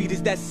on the street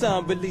is that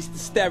son released the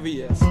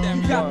stereo.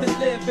 You got to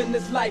live in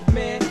this life,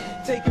 man.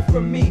 Take it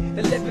from me,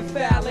 the living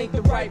foul ain't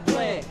the right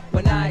plan.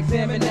 When I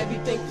examine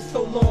everything for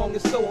so long,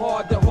 it's so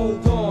hard to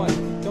hold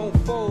on. Don't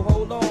fold,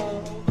 hold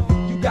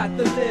on. You got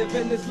to live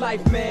in this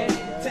life, man.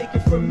 Take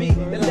it from me,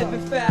 the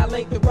living foul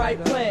ain't the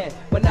right plan.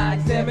 When I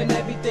examine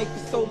everything for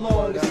so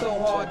long, it's so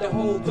hard to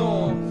hold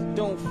on.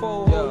 Don't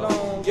fold, hold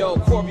on. Yo,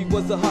 Corey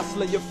was a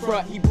hustler, your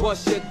front, he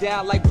bust shit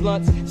down like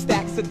blunts.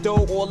 Stacks of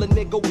dough, all a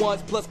nigga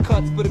wants, plus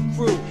cunts for the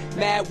crew.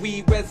 Mad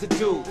weed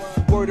residue.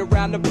 Word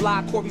around the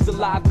block, Corey's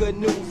alive, good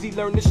news. He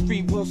learned the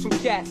street rules from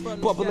cats,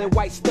 bubbling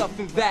white stuff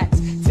in vats.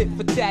 Tit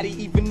for tatty,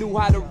 even knew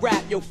how to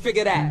rap, yo,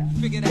 figure that.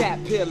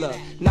 Caterpillar,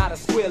 not a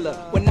squiller.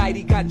 One night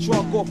he got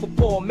drunk off of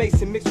Paul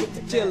Mason mixed with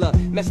tequila.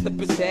 Messed up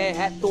his head,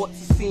 had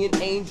thoughts of seeing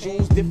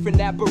angels, different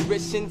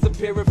apparitions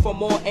appearing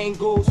from all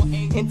angles.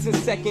 In 10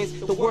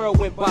 seconds, the world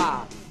went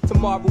by.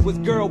 Tomorrow his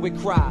girl would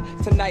cry.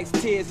 Tonight's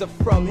tears are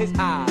from his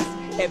eyes.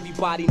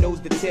 Everybody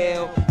knows the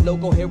tale.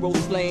 Local hero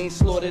slain,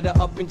 slaughtered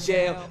her up in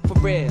jail. For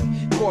real,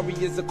 Corey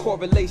is a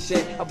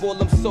correlation of all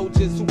them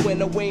soldiers who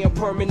went away on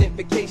permanent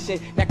vacation.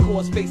 That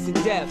cause facing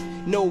death,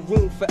 no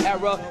room for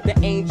error. The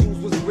angels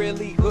was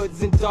really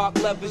hoods and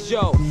dark levers.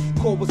 Yo,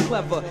 Cole was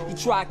clever, he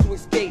tried to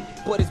escape,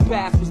 but his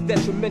past was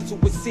detrimental,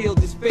 it sealed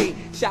his fate.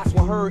 Shots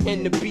were heard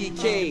in the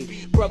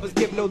BK, brothers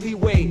give no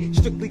leeway.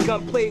 Strictly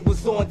gunplay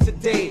was on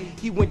today.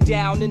 He went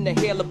down in the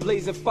hail of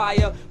blazing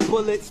fire.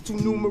 Bullets too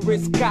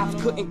numerous,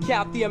 cops couldn't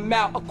count the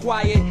amount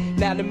acquired.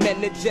 Now the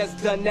men that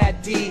just done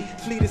that deed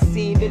flee the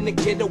scene in the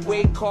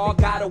getaway car,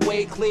 got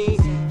away clean.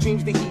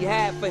 Dreams that he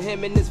had for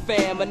him and his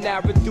fam are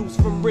now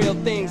reduced from real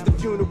things to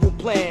funeral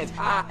plans.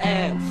 I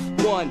am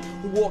one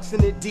who walks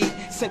in the deep,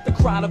 sent the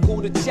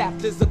chronicle to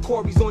chapters of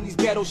Corey's on these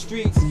ghetto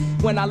streets.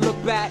 When I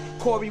look back,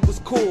 Corey was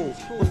cool,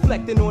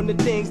 reflecting on the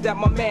things that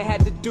my man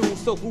had to do.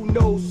 So who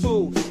knows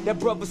who that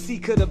brother C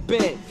could have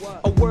been?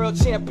 A world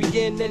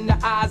champion in the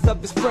eyes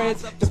of his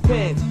friends.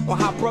 Depends on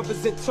how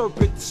brothers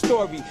interpret the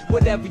story.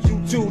 Whatever you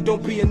do,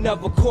 don't be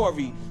another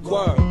Corey.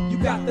 Word. You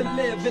got to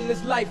live in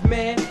this life,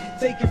 man.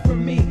 Take it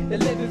from me, the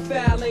living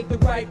foul ain't the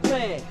right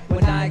plan.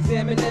 When I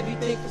examine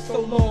everything for so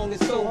long,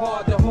 it's so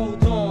hard to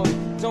hold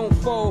on. Don't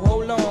fold,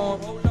 hold on.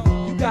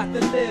 You got to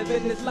live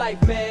in this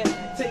life, man.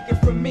 Take it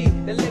from me,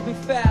 the living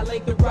foul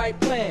ain't the right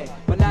plan.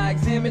 When I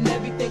examine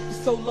everything for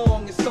so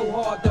long, it's so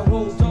hard to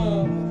hold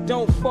on.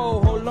 Don't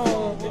fold, hold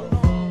on.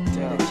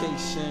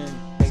 Dedication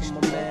makes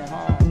my man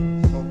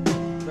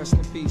hard. Rest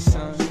in peace,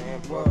 son.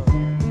 Word.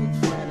 Big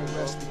Franny,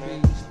 rest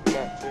in peace.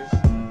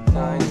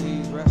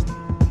 90's, rest in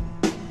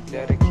peace.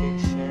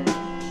 Dedication to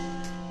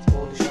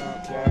all the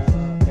shop,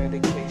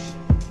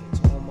 dedication to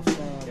all my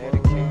fam.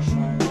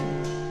 Dedication.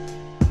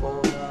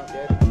 Word up,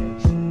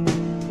 dedication.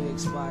 Big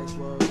Spice,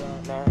 word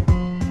up.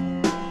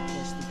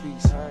 Rest in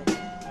peace,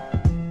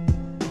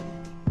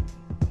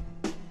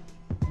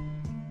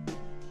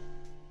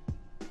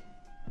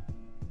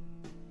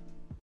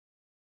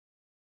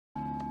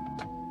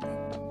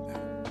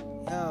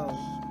 Yo,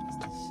 it's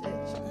the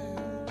shit,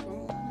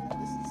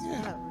 this is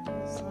hot,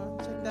 son.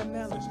 Check that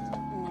melody.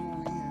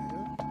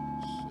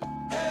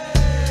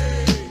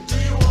 Do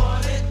you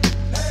want it?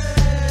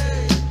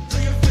 Hey, do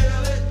you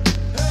feel it?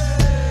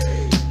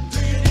 Hey, do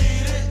you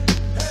need it?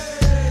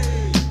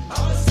 Hey,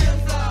 I'm a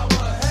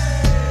Skinflower.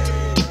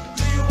 Hey,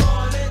 do you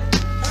want it?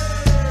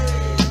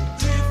 Hey,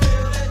 do you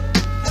feel it?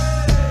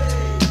 Hey,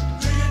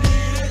 do you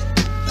need it?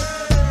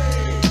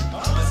 Hey,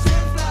 I'm a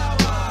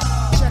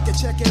Skinflower.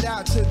 Check it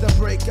out to the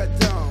break of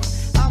dawn.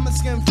 I'm a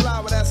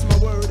Skinflower, that's my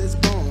word is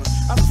born.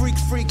 I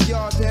freak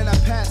y'all, then I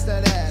pass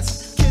that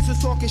ass. Kids was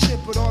talking shit,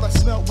 but all I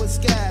smelled was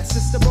gas.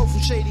 It's the boat from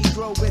Shady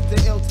Grove with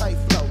the ill-type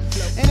flow.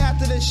 And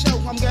after this show,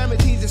 I'm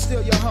guaranteed to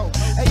steal your hoe.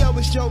 Hey yo,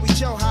 it's Joey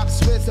Joe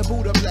Hops, where's the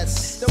Buddha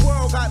bless? The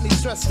world got me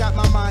stressed, got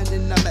my mind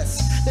in a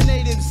mess. The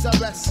natives are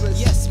restless.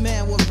 Yes,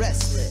 man, we're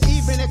restless.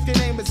 Even if your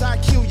name is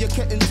IQ, you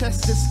couldn't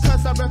test this.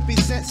 Cause I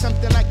represent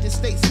something like the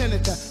state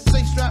senator.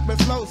 Stay strapped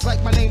with flows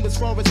like my name was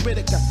Forrest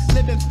Whitaker.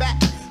 Living fat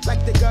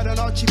like the gut on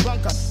Archie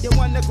Bunker. You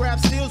wanna grab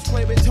steals,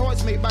 play with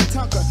toys made by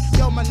Tunker.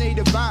 Yo, my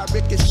native vibe,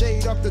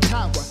 ricocheted off the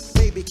tower.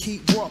 Baby,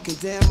 keep walking,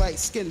 damn right,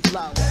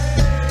 Skinflower.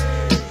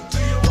 Hey, do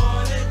you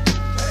want it?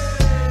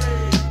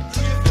 Hey,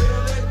 do you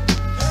feel it?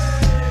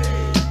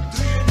 Hey,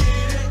 do you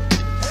need it?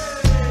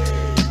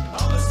 Hey,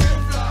 I'm a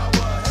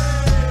Skinflower.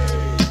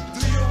 Hey,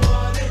 do you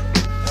want it?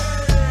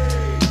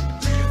 Hey,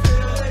 do you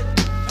feel it?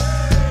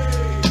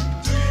 Hey,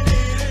 do you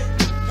need it?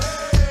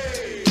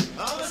 Hey,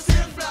 I'm a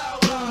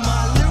Skinflower.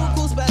 My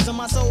lyrical spasm,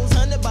 my soul's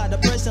hunted by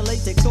depression,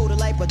 latex coated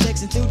like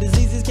protection through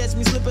diseases. Catch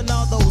me slipping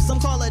all those. Some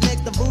call it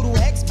next the voodoo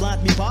X,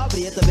 blind me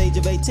poverty at the age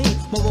of 18.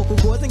 My vocal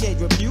cords engage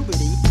with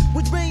puberty,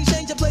 which brings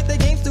change to play the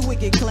games to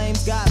wicked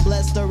claims. God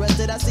bless the rest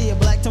that I see a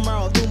black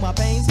tomorrow through my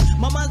pains.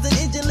 My mind's an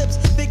engine, lips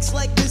fixed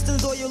like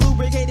pistons, or your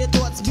lubricated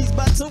thoughts. Beats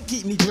by two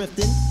keep me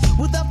drifting.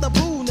 Without the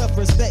boo, enough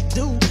respect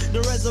due.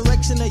 The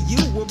resurrection of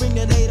you will bring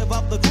the native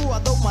off the crew.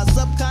 Although my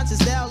subconscious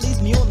style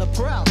leaves me on the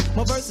prowl,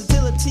 my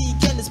versatility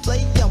can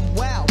display. I'm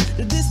wow.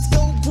 The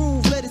disco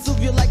groove, let it soothe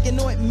you like an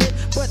ointment,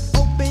 but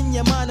open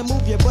your mind and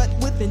move your butt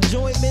with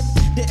enjoyment.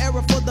 The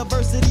era for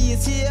diversity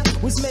is here,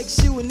 which makes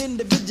you an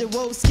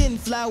individual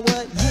Skinflower,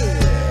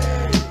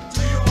 yeah.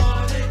 Do you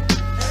want it?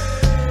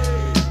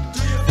 Hey,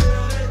 do you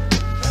feel it?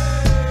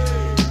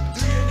 Hey,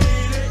 do you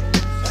need it?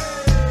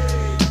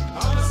 Hey,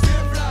 I'm a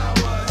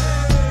Skinflower.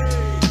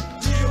 Hey,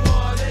 do you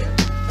want it?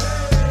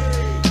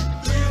 Hey,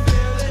 do you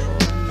feel it?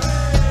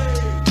 Hey,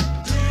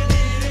 do you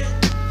need it?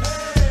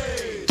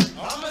 Hey,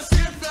 I'm a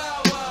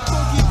Skinflower.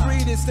 Funky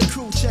Breed is the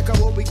crew, check out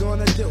what we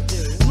gonna do.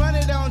 Run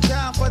it on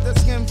down for the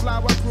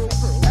Skinflower crew.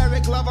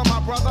 Eric Lover, my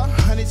brother,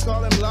 Honey's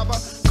call him Lover.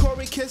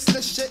 Corey Kiss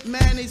the shit,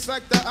 man, he's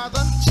like the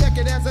other. Check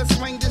it as I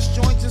swing this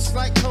joint just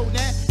like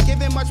Conan.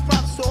 Giving much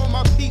props to all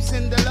my peeps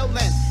in the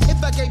lowland.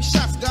 If I gave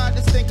shots, God,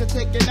 this thing could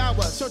take an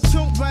hour. So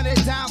tune, run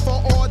it down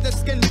for all the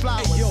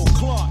Skinflowers. Hey yo,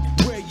 Clark,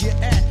 where you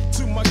at?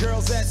 To my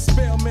girls at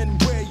Spellman,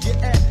 where you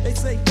at? They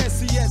say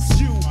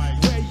SESU,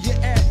 where you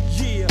at?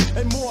 Yeah,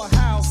 and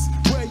Morehouse,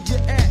 where you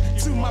at?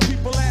 To my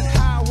people at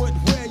Howard,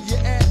 where you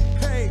at?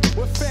 Hey,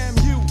 with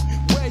FAMU,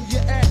 where you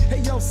at? Hey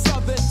yo,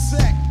 Southern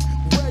Tech,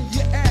 where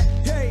you at?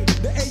 Hey,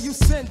 the AU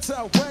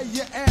Center, where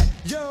you at?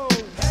 Yo,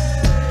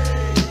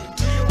 Hey,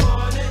 do you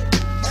want it?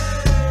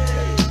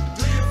 Hey,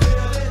 do you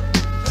feel it?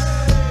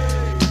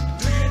 Hey,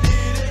 do you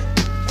need it?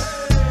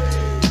 Hey,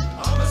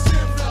 I'm a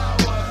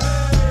Skinflower.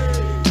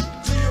 Hey,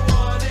 do you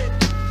want it?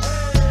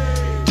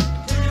 Hey,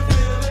 do you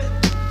feel it?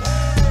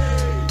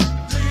 Hey,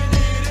 do you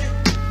need it?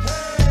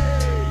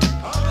 Hey,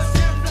 I'm a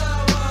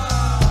Skinflower.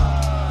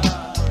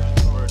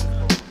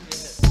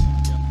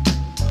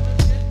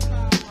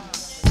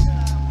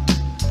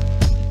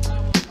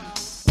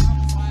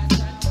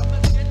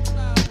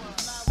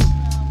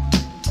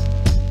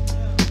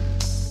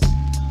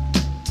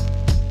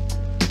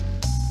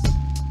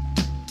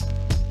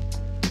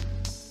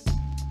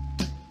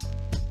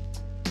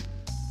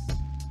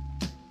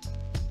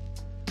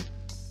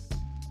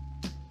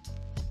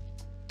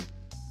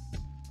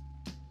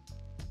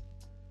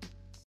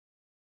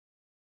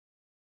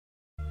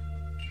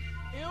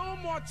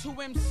 Illmore 2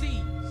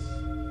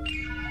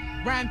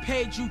 MCs.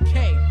 Rampage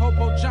UK,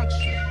 Hobo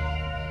Junction.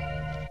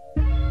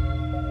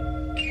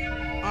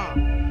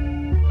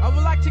 I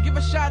would like to give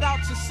a shout out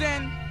to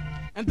Sin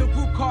and the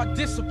group called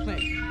Discipline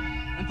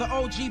and the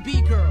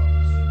OGB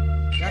girls.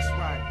 That's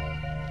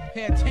right.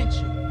 Pay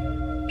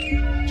attention.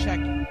 Check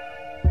it.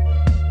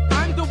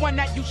 I'm the one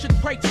that you should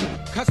pray to,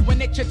 cause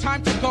when it's your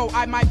time to go,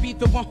 I might be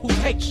the one who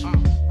takes you.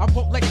 I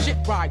won't let shit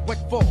ride, what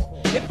for?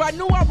 If I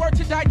knew I were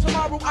to die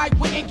tomorrow, I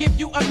wouldn't give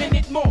you a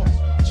minute more.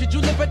 Should you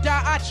live or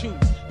die, I choose.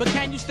 But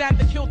can you stand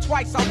the kill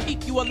twice? I'll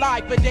keep you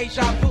alive for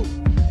deja vu.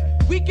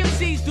 Weak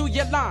MCs do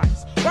your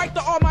lines. Write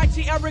the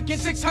almighty arrogant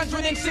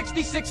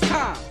 666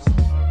 times.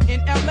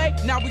 In LA,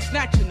 now we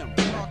snatching them.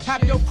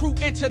 Have your crew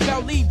enter,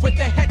 they'll leave with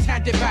their heads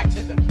handed back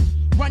to them.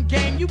 Run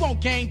game, you won't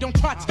gain, don't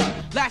try to.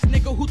 Last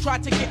nigga who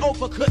tried to get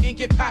over couldn't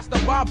get past the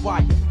barbed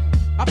wire.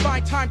 I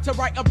find time to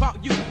write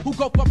about you, who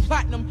go for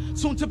platinum,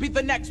 soon to be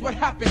the next what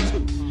happened to.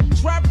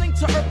 Traveling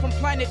to Earth from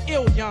planet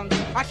ill, young.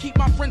 I keep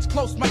my friends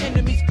close, my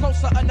enemies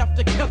closer enough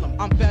to kill them.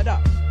 I'm fed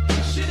up.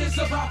 Shit is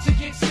about to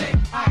get sick.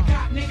 I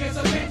got niggas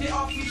offended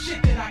off some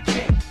shit that I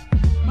kick.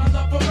 My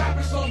love for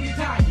rappers slowly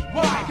dying.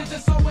 Why? Cause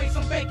there's always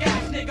some fake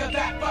ass nigga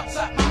that fucks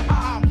up my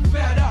I'm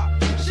fed up.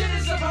 Shit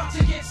is about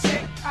to get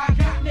sick. I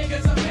got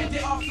niggas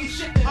offended off some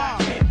shit that I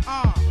kick.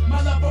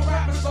 My love for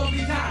rappers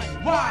slowly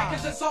dying. Why?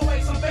 Cause there's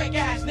always some fake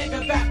ass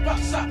nigga that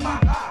fucks up my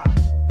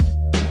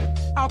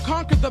I'll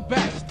conquer the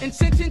best and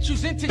sentence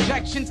use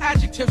interjections,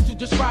 adjectives to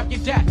describe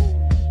your death.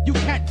 You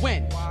can't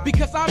win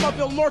because I'm of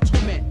immortal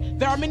men.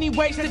 There are many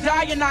ways to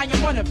die and I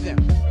am one of them.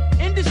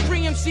 Industry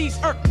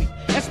MCs irk me,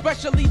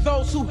 especially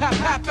those who have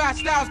half-assed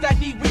styles that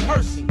need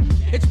rehearsing.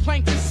 it's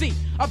plain to see.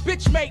 A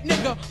bitch-made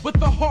nigga with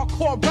a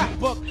hardcore rap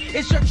book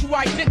is your true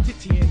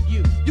identity.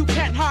 You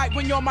can't hide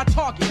when you're my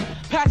target.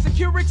 Past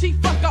security,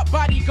 fuck up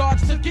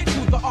bodyguards to get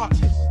to the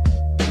artist.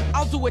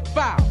 I'll do it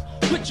foul.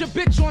 Put your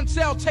bitch on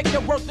sale, take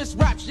your worthless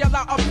raps, yell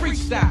out a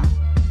freestyle.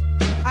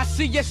 I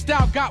see your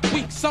style got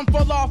weak. Some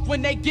fall off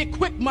when they get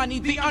quick money,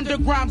 the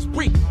underground's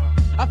brief.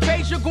 A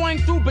phase you're going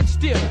through, but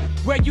still,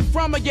 where you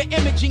from or your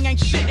imaging ain't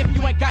shit if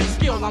you ain't got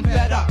skill. I'm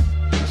fed up.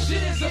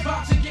 Shit is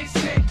about to get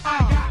sick. I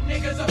got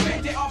niggas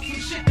offended off some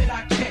shit that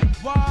I can't.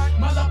 Why?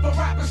 My love for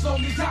rappers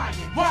slowly dying.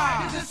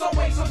 Why? Cause it's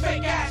always some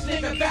fake ass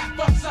nigga that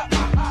fucks up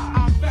my eye.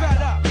 I'm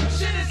fed up.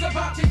 Shit is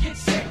about to get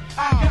sick.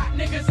 I got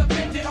niggas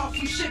offended off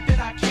some shit that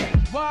I can't.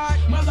 Why?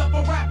 My love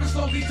for rappers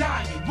slowly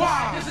dying.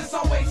 Why? Cause it's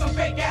always some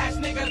fake ass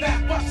nigga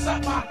that fucks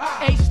up my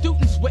eye. Hey,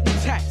 students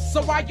wouldn't text,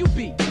 so why you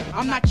be?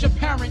 I'm not your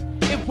parent.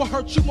 It will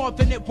hurt you more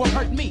than it will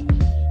hurt me.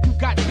 You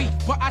got beef,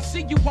 but I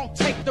see you won't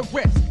take the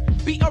risk.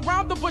 Be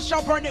around the bush,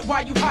 I'll burn it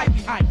while you hide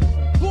behind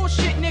it.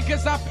 Bullshit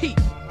niggas, I peep.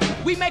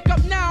 We make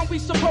up now, we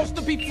supposed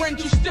to be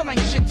friends, you still ain't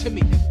shit to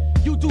me.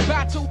 You do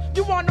battle,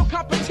 you want no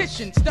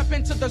competition. Step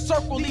into the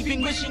circle,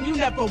 leaving wishing you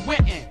never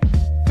went in.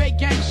 Fake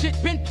gang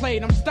shit been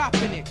played, I'm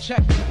stopping it,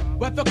 check it.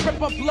 Whether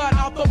crip or blood,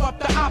 I'll throw up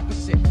the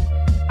opposite.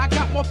 I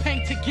got more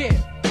pain to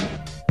give.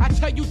 I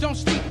tell you don't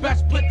sleep,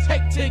 best put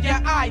tape to your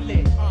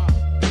eyelid.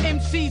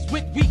 MCs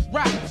with weak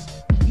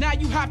raps. Now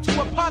you have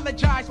to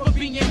apologize for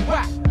being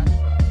whack.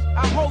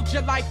 I hold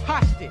your life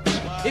hostage.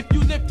 If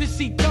you live to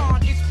see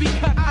dawn, it's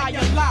because I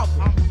allowed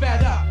it. I'm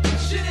fed up.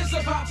 Shit is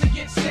about to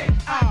get sick.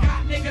 I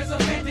got niggas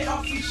offended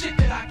off some shit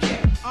that I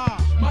can't.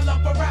 My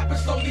love for rap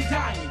is slowly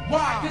dying.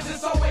 Why? Cause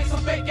it's always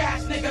some fake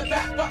ass nigga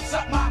that fucks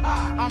up my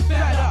eye. I'm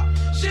fed up.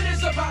 Shit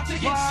is about to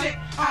get sick.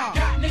 I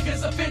got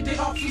niggas offended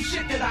off some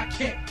shit that I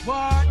can't.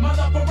 What? My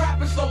love for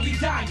rap is slowly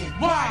dying.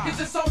 Why? Cause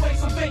it's always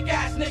some fake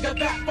ass nigga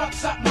that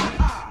fucks up my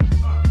eye.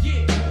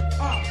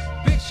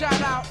 Big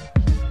shout out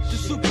to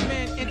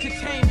Superman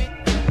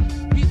Entertainment.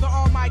 He's the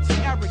almighty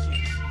arrogant.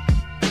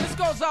 This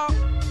goes out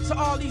to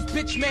all these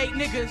bitch-made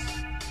niggas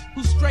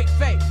who straight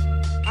fake.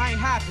 I ain't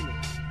having it.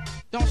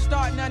 Don't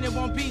start none, it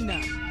won't be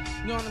none.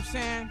 You know what I'm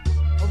saying?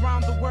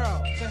 Around the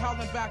world, to hell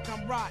and back,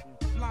 I'm rotten,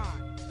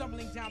 blind,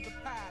 stumbling down the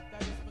path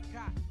that is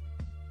forgotten.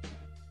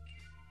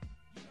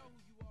 You know who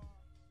you are.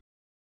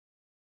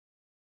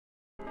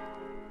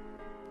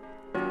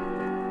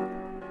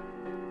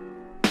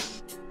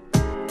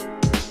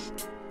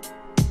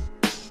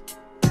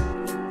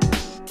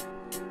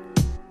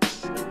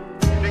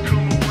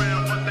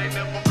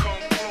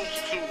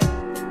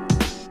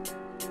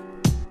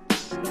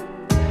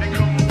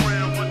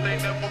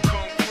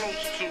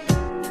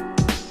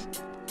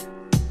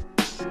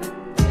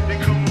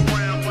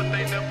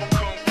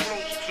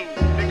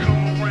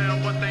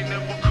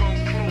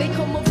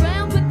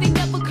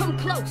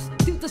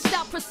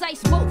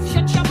 Precise move,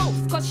 shut your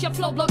mouth, cause your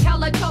flow look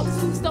hella toast.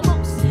 Who's the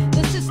most?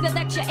 The sister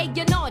that your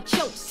A&R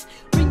chose.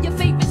 Bring your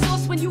favorite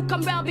sauce when you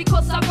come round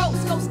because I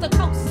roast coast to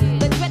coast.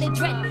 The dreaded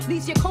dread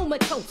leaves you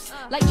comatose.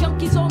 Like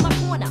junkies on my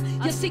corner,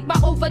 you seek my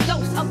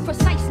overdose of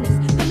preciseness.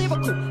 The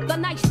lyrical, the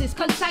niceness,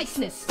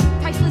 conciseness.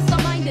 Priceless, the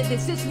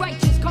mindedness is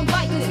righteous,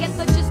 combine this. Get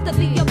the gist of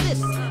this.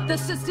 The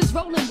sisters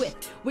rolling with.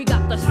 We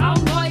got the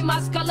sound boy,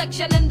 Moss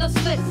collection and the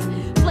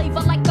Smiths.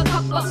 Flavor like a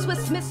cup of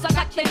Swiss Miss, I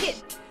got your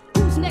hit.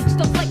 Who's next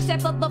to flex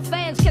after the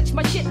fans catch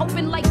my shit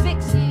open like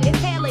Vicks?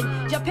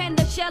 Inhaling, Japan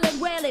the shelling,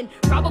 wailing.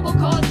 Probable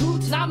cause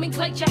roots,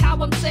 nomenclature,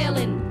 how I'm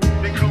sailing.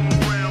 They come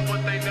around,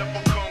 but they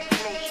never come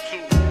close to.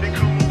 They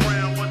come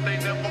around, but they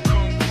never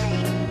come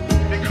close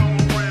to. They come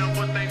around,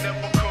 but they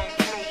never come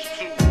close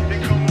to. They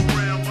come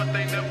around, but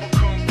they never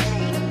come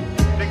close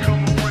to. They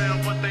come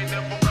around, but they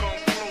never come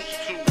close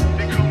to.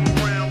 They come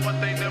around, but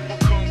they never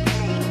come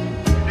close to.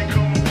 They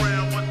come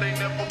around, but they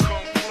never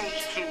come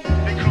close to.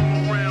 They come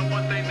around,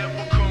 but they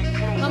never come close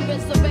to. I'm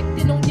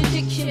resurrected on your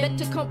diction, meant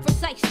to come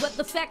precise,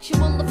 whether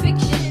factual or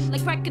fiction.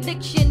 Like crack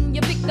addiction,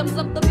 you're victims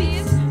of the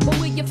beers. But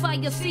will your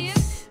fire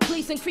cease?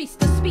 Please increase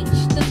the speech.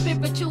 The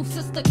spiritual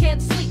sister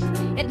can't sleep.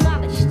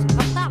 Admonished,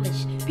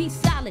 abolished, peace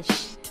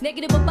stylish.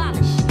 Negative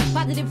abolish,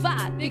 positive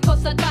vibe,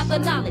 because I'd rather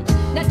knowledge.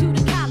 Now do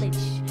the college,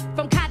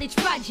 from cottage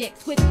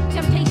projects with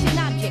temptation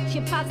objects.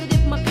 You're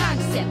positive, my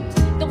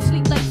concept. Don't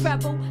sleep like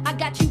Frabble, I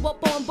got you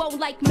up on bone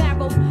like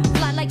marrow.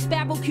 Fly like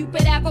sparrow,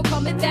 Cupid arrow,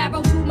 coming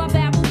barrel to my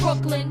barrel,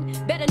 Brooklyn.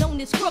 Better known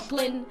as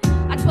Crooklyn.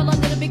 I dwell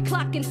under the big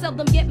clock and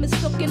seldom get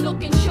mistaken,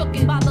 looking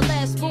shooken by the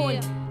last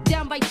born.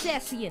 Downright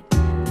Sassian.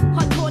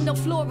 Hardcore, no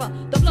flora,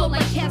 the flow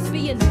like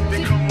Caspian.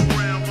 They come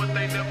around, but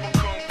they never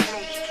come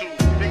close to.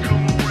 They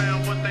come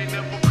around, but they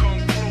never come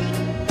close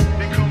to.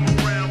 They come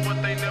around,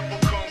 but they never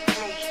come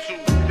close to.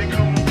 They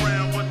come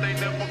around, but they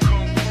never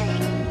come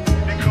close to.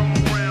 They come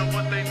around,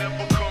 but they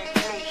never come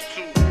close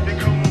to. They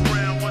come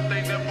around, but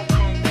they never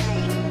come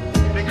close to.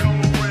 They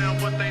come around,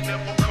 but they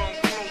never come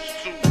close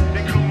to.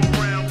 They come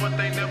around, but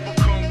they never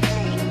come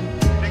close to.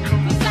 They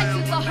come Precise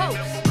as a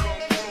host.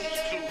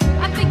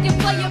 I think you're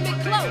playing me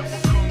close.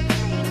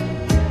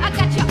 I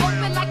got you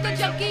open like the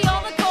junkie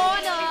on the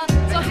corner.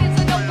 So here's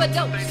an open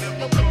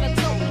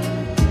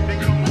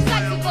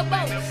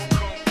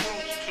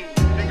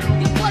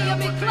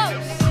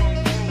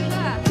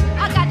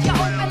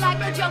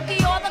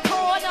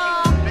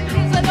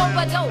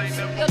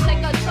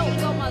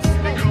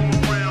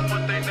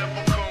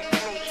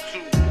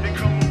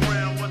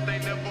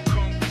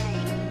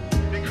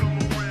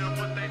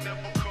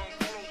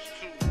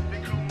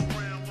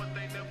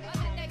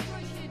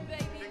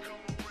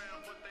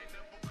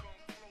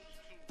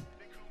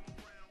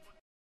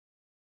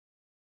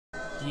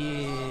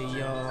Yeah,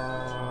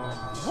 y'all.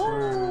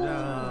 Word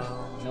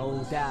up.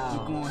 No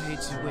doubt. We gon' hit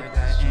you with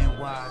that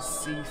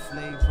NYC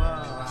flavor.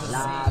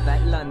 Live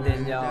at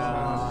London,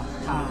 y'all.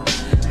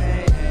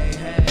 Hey, hey,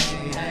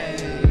 hey,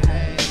 hey,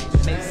 hey.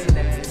 Mason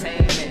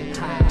Entertainment,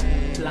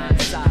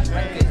 Blindside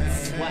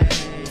Records. What?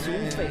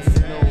 Two-Face,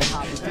 you know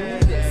how we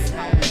do this,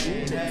 how we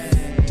do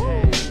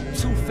this.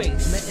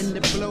 Two-Face, letting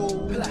the blow,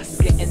 plus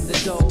getting the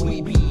dough.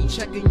 We be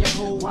checking your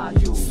hoe while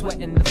you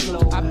sweating the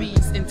flow. I be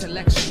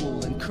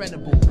intellectual,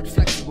 incredible, but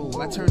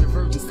flexible. I turn the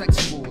virgin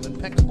sexual,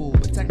 impeccable,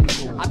 but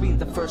technical. I be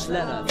the first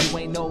letter. If you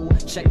ain't know,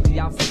 check the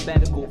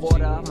alphabetical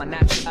order. My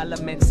natural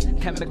elements,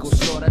 chemical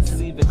slaughter to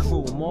leave it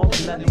cruel. More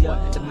bloodier,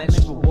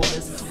 dimensional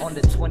waters. On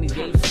the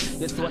 28th,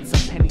 your thoughts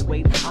are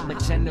pennyweight. I'ma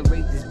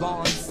generate these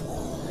bonds.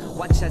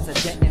 Watch as I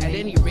detonate. At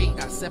any rate,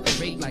 I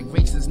separate like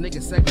races.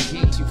 Niggas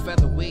segregate you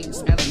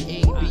featherweights.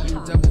 L-E-A,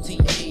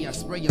 B-U-double-T-A. I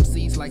spray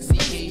MCs like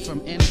CK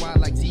from NY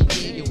like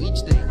DK. Yo,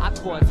 each day I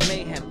cause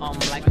mayhem,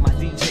 like my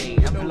DJ.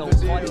 I blow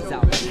parties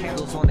out like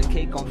candles on the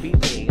cake on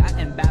B-Day. I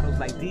end battles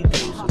like D-Day,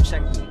 so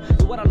check me.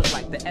 Do what I look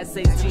like, the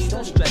SAT.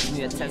 Don't stress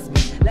me or test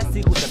me. Let's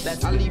see who's the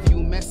best. I leave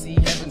you messy,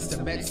 heavens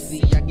to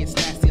Betsy. I get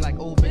nasty like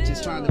old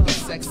bitches trying to be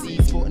sexy.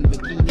 Sporting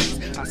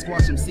bikinis, I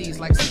squash MCs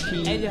like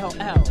zucchini. Hey yo,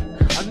 L,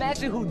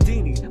 imagine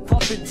Houdini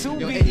puffing two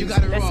yo, beanies. Hey, you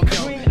got it wrong,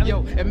 cream.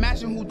 yo.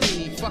 Imagine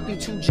Houdini fucking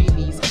two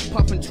genies,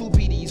 puffing two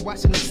BDs,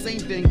 watching the same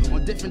thing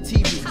on different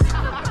TVs.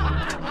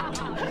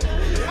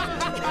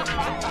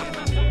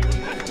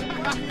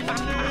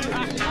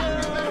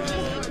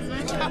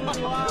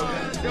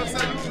 Yo,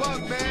 son, you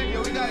fuck, man.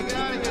 Yo, we gotta get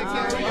out of here.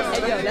 Carry on.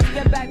 Hey, yo, let's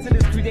get back to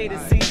this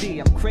creative CD.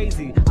 I'm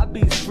crazy, I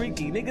be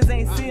freaky. Niggas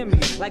ain't seeing me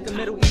like a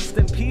Middle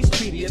Eastern peace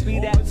treaty. It be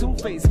that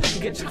Two-Face,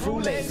 you get your crew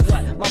lace.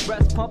 What? My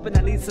breast pumping,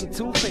 I need some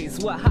Two-Face.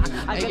 What? Ha?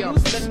 I hey, get yo,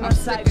 loose in I'm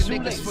sick of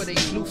niggas for they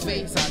blue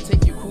face. I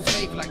take you cool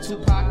fake like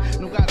Tupac.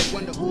 No gotta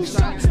wonder who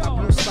shot. I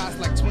blew spots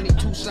like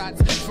 22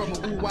 shots from a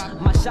woo-wop.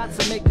 My shots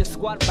will make the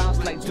squad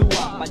bounce like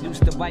doo-wop. I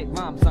used to write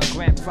rhymes on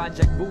Grand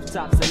Project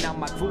rooftops, and now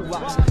my crew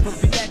rocks. From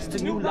VX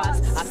to new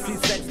lots, I see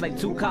sex like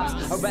two cops.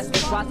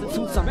 Arrested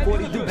prostitutes, I'm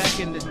 42. Back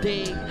in the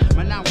day,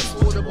 man, I was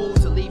portable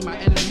to leave my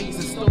enemies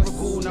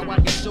historical. Now I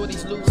get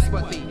shorties loose,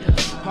 but they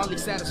hardly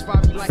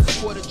satisfy me like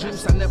a quarter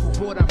juice. I never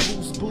bought out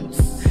boots.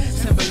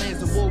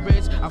 Timberlands and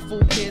Woolridge, I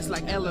fool kids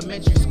like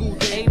elementary school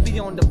days. AB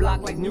on the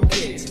block like new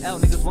kids. L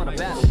niggas wanna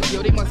battle.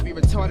 Yo, they must be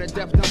retarded,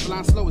 deaf, dumb,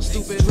 blind, slow, and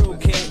stupid. True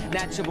kid,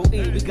 natural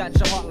E, we got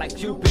your heart like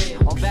Cupid.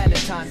 On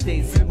Valentine's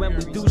Day, see when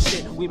we do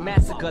shit, we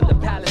massacre the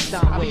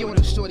Palestine way. I be on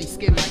the shorty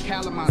skin like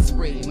calamine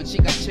spray. When she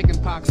got chicken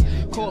pox,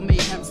 call me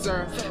him,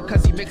 sir.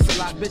 Cause he mix a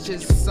lot,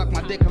 bitches suck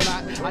my dick a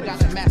lot. I got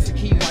the master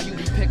key while you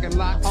be picking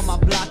locks. On my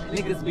block,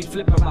 niggas be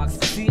flipping rocks.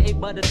 CA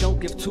butter don't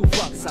give two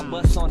fucks. I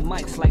bust on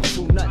mics like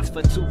two nuts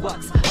for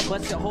 $2. I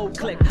bust your whole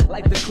clique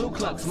like the Ku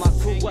Klux. My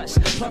crew rush,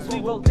 plus we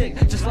roll dick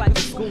just like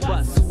the school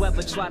bus.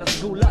 Whoever try to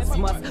school us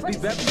must be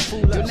very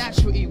foolish. Your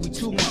natural E, we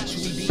too much.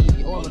 We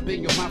be all up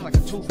in your mouth like a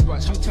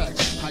toothbrush. You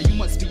touch, how you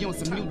must be on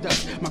some new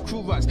dust. My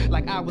crew rush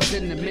like I was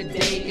in the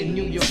midday in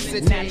New York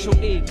City.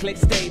 Natural E, click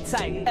stay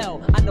tight.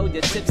 L, I know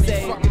your tips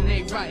say fucking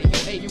ain't right. Yo,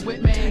 hey, you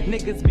with me?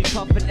 Niggas be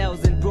pumping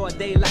L's in broad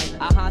daylight.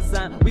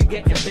 Son, we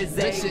getting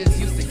busy. Bitches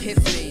used to kiss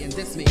me and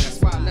diss me. That's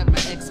why I let my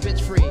ex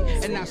bitch free.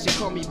 And now she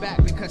call me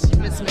back because she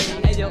miss me.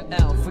 Hey yo,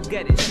 L,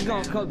 forget it. She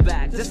gon' come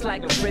back just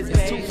like a frisbee.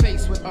 It's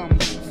Two-Face with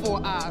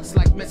 4 eyes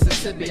like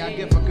Mississippi. I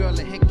give a girl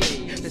a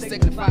hickey to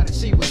signify that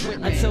she was with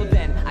me. Until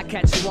then, I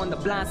catch you on the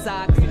blind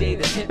side.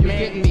 Creative hit You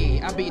man. get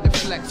me? I be the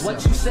flexer.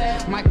 What you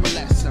said? Mic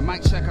molester,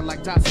 mic checker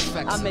like Dots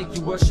Effects. I make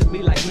you worship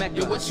me like Mecca.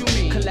 Yo, what you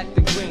mean?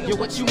 Collecting green. Yo,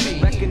 what you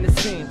mean? Wrecking the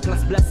scene,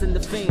 plus blessing the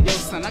fiend. Yo,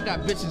 son, I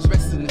got bitches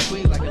resting the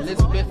queen like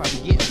Elizabeth. I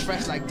be getting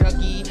fresh like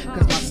Dougie,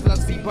 cause my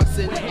slugs be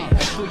bustin'.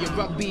 Through your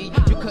rugby,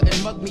 you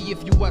couldn't mug me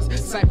if you was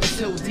Cypress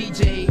Hill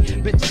DJ.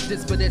 Bitches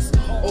this for this,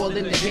 all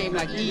in the game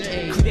like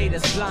EA.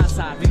 Creators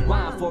blindside,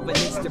 rewind for an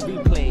instant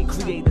replay.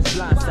 Creators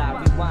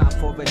blindside, rewind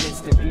for an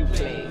instant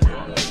replay.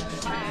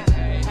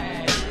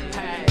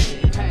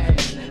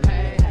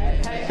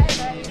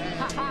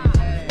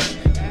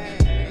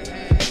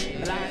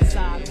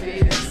 Blindside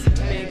creators,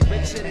 Big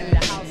Richard in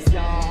the house,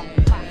 y'all.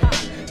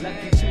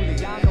 Lucky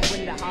Giuliano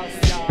in the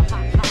house, y'all.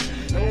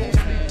 No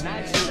sleep,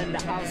 Nigel in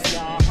the house,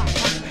 y'all.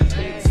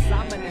 Big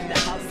Simon in the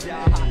house,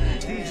 y'all.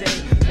 DJ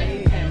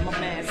Mayhem, my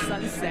man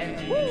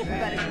Sunset. Woo,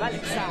 everybody,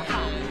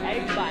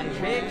 everybody,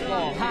 big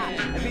ball, hot,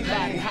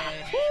 everybody hot.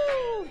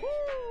 Woo.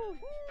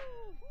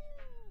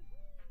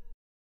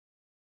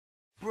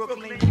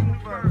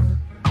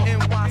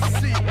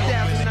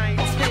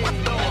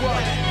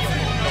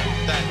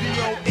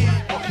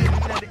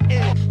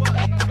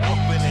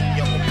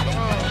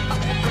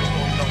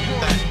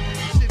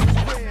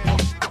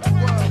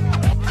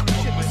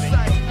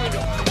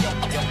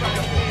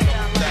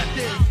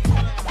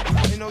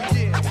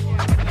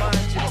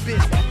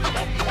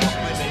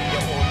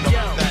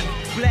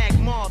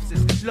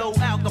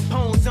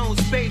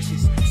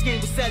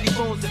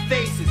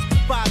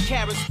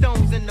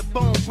 stones in the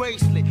bone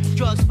bracelet.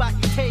 Drug spot,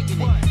 you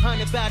taking it.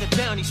 100 by the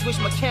bounty, switch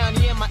my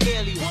county and my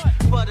alias.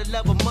 For the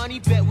love of money,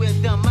 bet we'll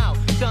dumb out.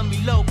 Dumb me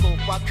local.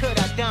 Why could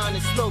I down the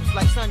slopes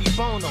like Sonny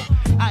Bono?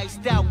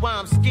 Iced out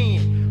while I'm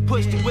skiing.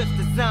 Push the whips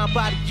designed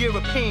by the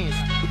Europeans.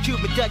 With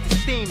Cuban Dutch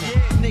steaming.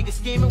 Niggas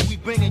scheming, we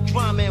bringing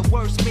drama and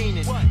worse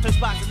meanings. Turn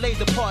spots to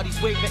laser parties,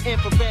 waving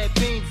infrared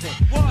beams in.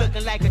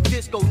 Looking like a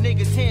disco,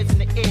 niggas hands in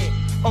the air.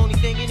 Only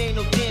thing it ain't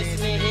no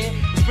dancing in here.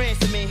 It's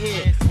ransom in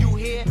here. You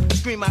hear?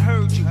 Scream, I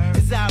heard you.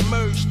 As I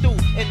emerged through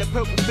in the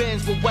purple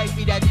Benz with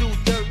wifey that do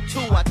dirt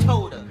too. I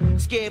told her,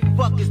 scared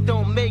fuckers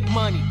don't make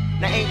money.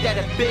 Now ain't that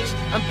a bitch?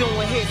 I'm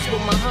doing hits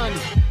with my honey.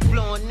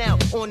 Blowing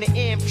out on the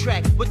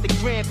Amtrak with the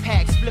grand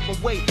packs,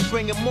 flipping weight,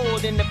 bringing more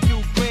than a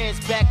few grands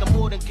back. I'm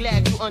more than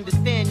glad you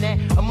understand that.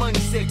 I'm money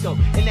sick though,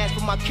 and as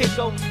for my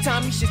kicko,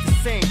 Tommy shit's the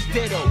same,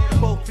 ditto.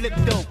 Both flip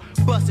dope,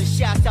 bustin'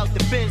 shots out the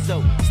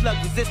benzo. Slug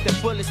resistant,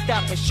 bullet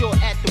stopping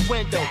short at the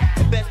window.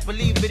 And best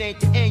believe it ain't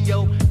the end,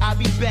 yo. I'll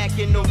be back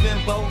in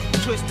November,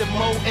 twisting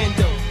mo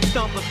endo.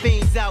 Stomping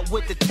fiends out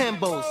with the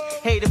Timbos.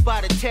 Hated by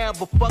the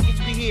terrible fuckers,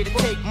 we here to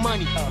take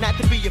money, not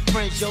to be your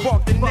friends, yo.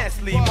 Spark the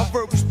Nestle, my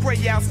verbal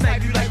spray out,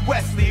 snap you like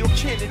Wesley or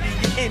Kennedy.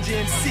 Your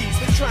engine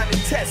MCs trying to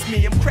test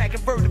me. I'm cracking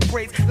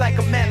vertebrae like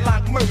a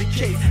Matlock murder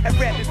case. At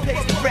rapid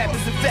pace, the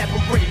rappers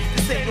evaporate.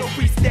 This ain't no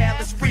freestyle,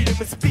 it's freedom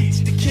of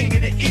speech. The king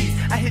of the East.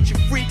 I hit you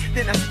free,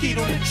 then I skeet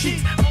on the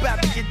cheeks.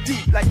 About to get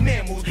deep like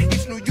mammals.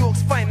 East New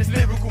York's finest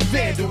lyrical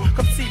vandal.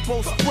 Come see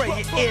both spray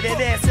and air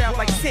that ass out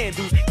like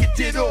sandals. Get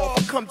it off,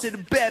 I come to the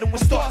battle and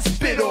start to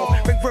spit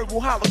off. Bring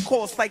verbal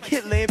holocaust like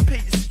Hitler and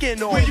pay your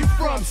skin off. Where you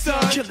from,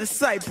 son? Killer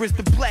Cypress,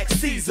 the Black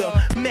Caesar.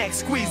 Max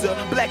Squeezer,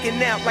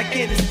 blacking out like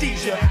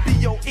anesthesia.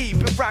 B.O.E.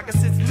 been rocking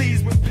since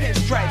Lee's with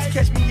pinstripes.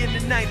 Catch me in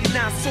the 99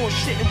 saw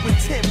shitting with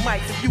 10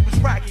 mics. If you was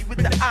Rocky with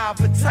the eye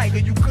of a tiger,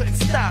 you couldn't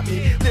stop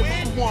me.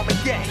 Lyrical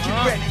Armageddon,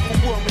 get ready for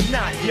war and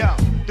not. Yo,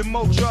 the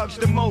more drugs,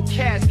 the more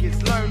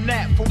caskets. Learn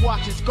that from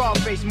watching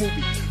Scarface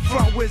movie.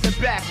 Front whiz and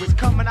backwards,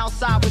 coming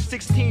outside with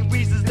 16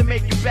 reasons to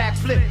make you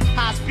backflip.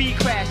 High speed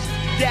crashes,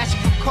 dashing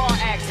from car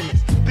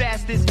accidents.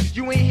 Bastards,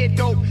 you ain't hit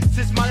dope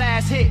since my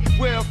last hit.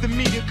 We're off the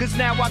meter, cause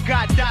now I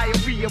got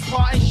diarrhea.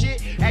 Parting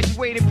shit, as you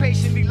waited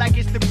patiently like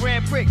it's the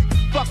Grand Prix.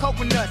 Fuck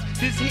open nuts,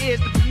 this here's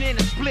the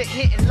banana split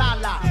hitting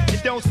la-la. And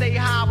don't say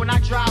hi when I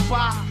drive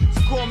by,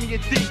 so call me a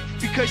thief,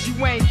 because you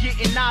ain't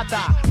getting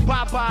nada.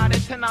 Bye-bye,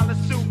 that $10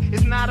 suit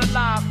is not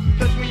alive.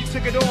 Plus when you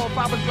took it off,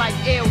 I was like,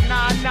 ew,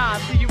 nah,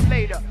 see you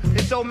later.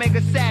 It's Omega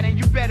Saturn,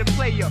 you better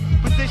play your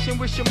position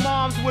with your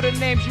moms with the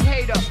names you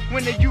hate her.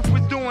 When the youth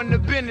was doing the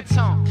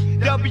Benetton.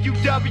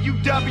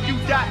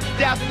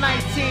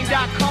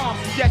 www.2019.com.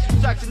 Suggest you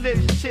such a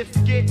little tips to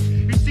get.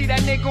 You see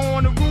that nigga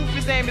on the roof,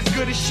 his aim is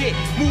good as shit.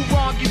 Move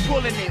on, keep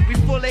pulling it. We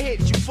full of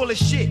hits, you full of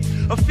shit.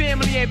 A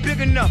family ain't big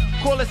enough,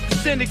 call us the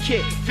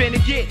syndicate. Finna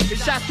get the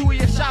shot through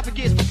your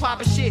esophagus for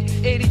popping shit.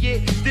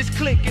 Idiot, this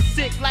clique is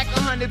sick like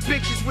 100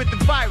 bitches with the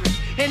virus.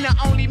 And the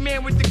only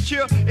man with the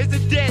cure is a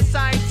dead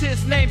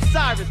scientist named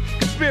Cyrus.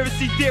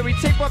 Conspiracy theory,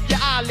 tape up your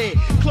eyelid.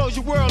 Close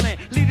your world and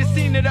leave the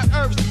scene of the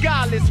earth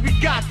skyliss. We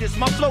got this,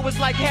 my flow is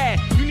like hat.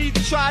 You need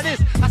to try this.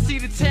 I see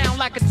the town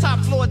like a top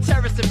floor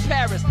terrace in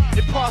Paris.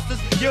 Imposters,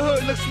 your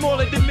hood looks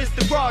smaller than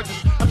Mr. Rogers.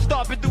 I'm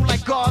stomping through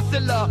like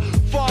Godzilla.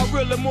 Far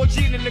realer, more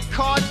G than the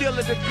car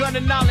dealer. The gun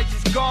of knowledge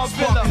is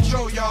Godzilla. Spark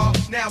control, y'all.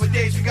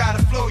 Nowadays we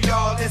gotta flow,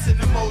 y'all. Listen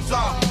to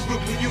Mozart.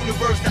 Brooklyn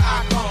Universe, the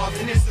icons.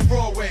 And it's the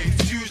raw ways.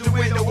 Use the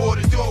window or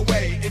the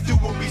doorway. And do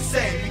what we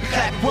say. We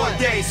clap one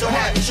day, so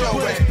have it your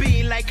way.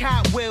 Being like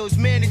Hot Wheels,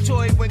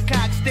 mandatory when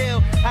cock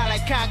still. I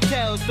like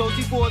cocktails, those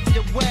boys in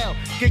the well.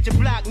 Get your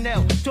block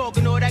now,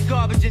 talking all that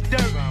garbage and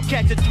dirt.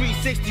 Catch a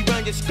 360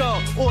 round your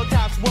skull, all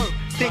tops work.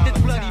 Think this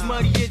bloody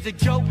money is a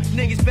joke?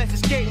 Niggas best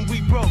escaping,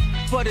 we broke.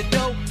 For the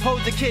dough,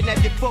 hoes and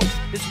kidnap your folks.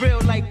 It's real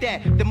like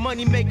that, the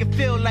money make it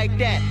feel like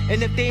that.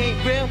 And if they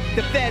ain't real,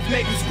 the feds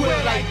make them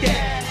squeal like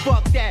that.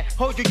 Fuck that,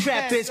 hold your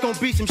trap, it's gonna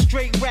be some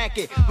straight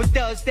racket. With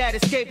thugs that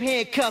escape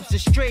handcuffs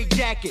and straight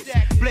jackets.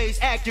 Blaze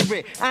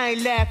accurate, I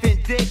ain't laughing,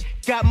 dick.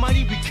 Got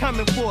money, we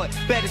coming for it.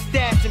 Better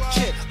stash some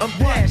chips. I'm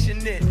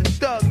passionate,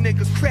 thug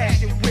nigga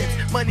crashing whips.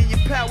 Money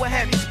and power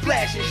had me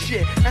splashing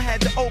shit. I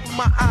had to open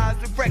my eyes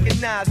to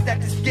recognize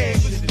that this game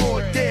was raw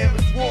dead,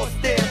 was war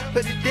still.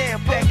 Put it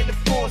down, back in the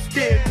force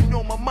still. You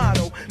know my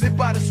motto, live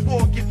by the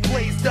sword, get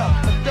blazed up.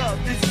 A thug,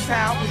 this is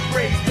how I was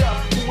raised up.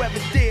 Whoever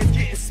dares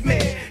getting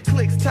smeared.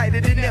 Clicks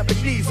tighter than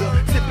Ebenezer.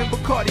 Sipping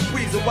Bacardi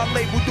Breezer while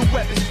labeled the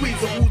weapon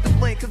squeezer. Who's to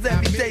blame? Cause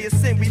every day is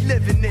sin we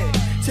living in.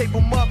 Tape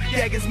him up,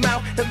 gag his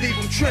mouth, and leave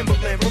him trembling.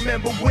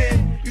 Remember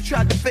when you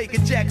tried to fake a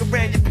jack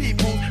around your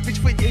people? Reach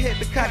for your head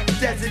to caught the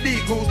desert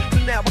eagles. So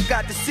now I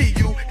got to see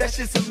you, that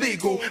shit's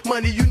illegal.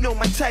 Money, you know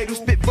my title,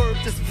 spit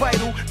verbs that's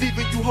vital.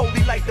 Leaving you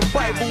holy like the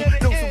Bible.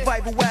 No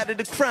survival out of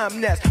the crime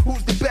nest.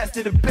 Who's the best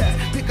of the best?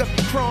 Pick up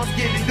your crumbs,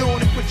 get it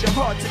on and put your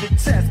heart to the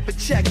test. But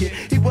check it,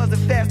 he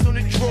wasn't fast on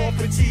the draw,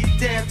 fatigue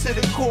down to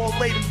the core,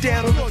 laid him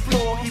down on the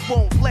floor, he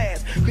won't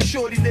last. Cause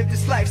shorty lived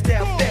his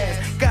lifestyle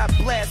fast. God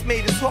blast,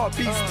 made his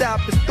heartbeat stop,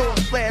 his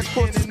thoughts flash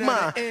crossed his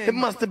mind. It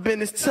must have been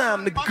his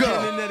time to go.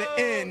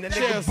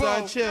 Chill,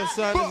 son, chill,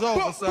 son. It's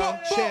over, son.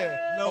 Chill.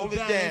 Hold it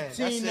down. That's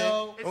it.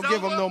 Don't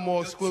give him no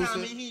more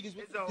exclusive.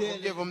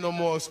 Don't give him no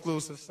more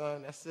exclusive,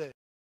 son. That's it.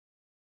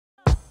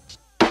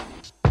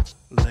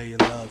 Lay your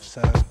love,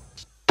 son.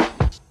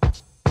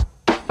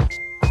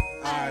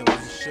 I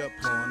wish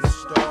upon a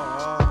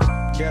star.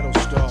 Ghetto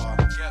star.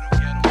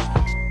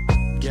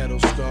 Ghetto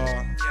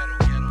star.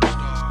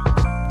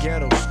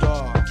 Ghetto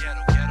star.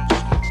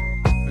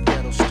 A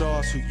ghetto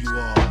star's who you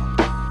are.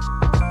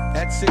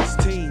 At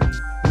 16,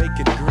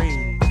 making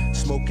green.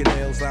 Smoking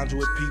L's, lounging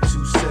with peeps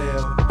who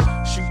sell.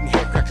 Shooting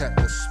head crack at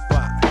the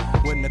spot.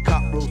 When the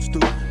cop rolls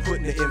through,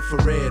 putting the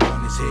infrared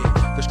on his head.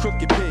 There's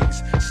crooked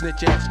pigs,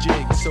 snitch ass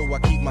jigs, so I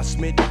keep my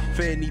smitty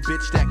for any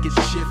bitch that gets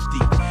shifty.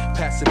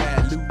 Passing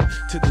that loot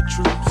to the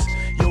troops.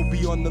 Yo,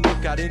 be on the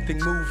lookout, anything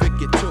move, it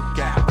get took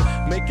out.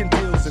 Making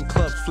deals in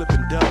clubs,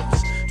 flipping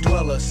dubs.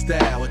 Dweller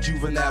style, a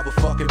juvenile with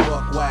fucking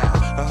buck wow.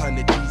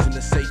 100 G's in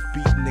the safe,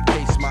 beating the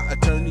case. My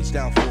attorney's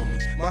down for me,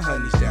 my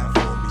honey's down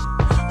for me.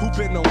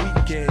 Hooping on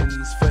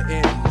weekends for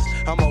ends.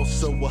 I'm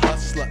also a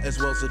hustler as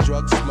well as a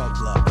drug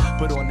smuggler.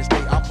 But on this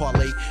day I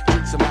parlay,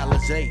 drink some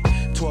Alizé.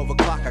 12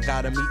 o'clock, I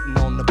got a meeting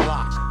on the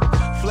block.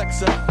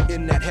 Flex up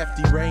in that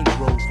hefty Range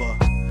Rover.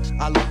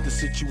 I look the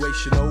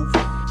situation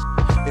over.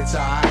 It's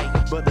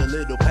alright, but a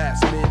little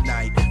past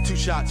midnight. 2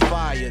 shots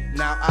fired,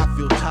 now I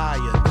feel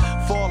tired.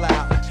 Fall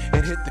out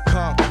and hit the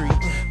concrete.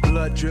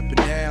 Blood dripping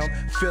down,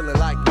 feeling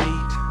like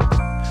meat.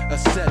 A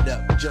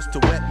setup just to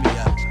wet me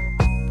up.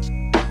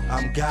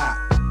 I'm God.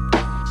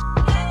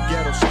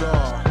 Ghetto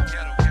star.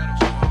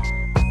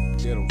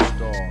 Ghetto star. Ghetto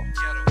star.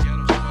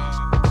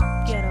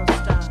 Ghetto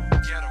star.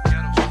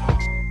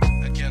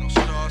 A ghetto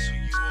star's who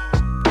you are.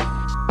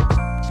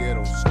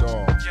 Ghetto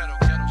star.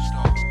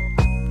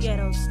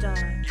 Ghetto star.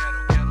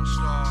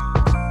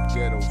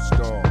 Ghetto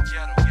star.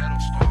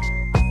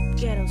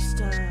 Ghetto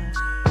star.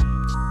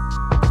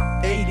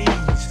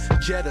 80s,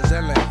 Jettas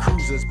and Land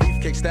Cruisers,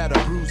 beefcakes that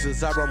are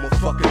bruisers. I run with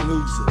fucking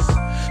losers.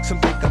 Some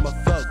think I'm a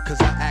thug cause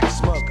I act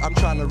smug. I'm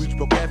trying to reach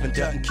Broke Evan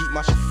and keep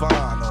my chiffon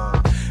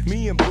on.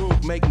 Me and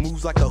Brooke make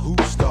moves like a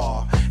hoop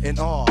star. And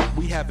all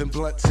we having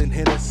blunts in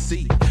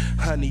Hennessy.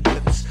 Honey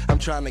blips, I'm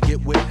trying to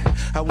get with.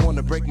 I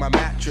wanna break my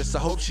mattress, I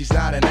hope she's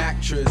not an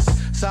actress.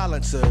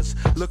 Silencers,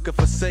 looking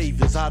for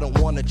saviors. I don't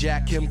wanna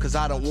jack him cause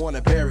I don't wanna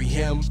bury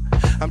him.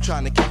 I'm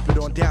trying to keep it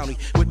on Downey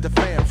with the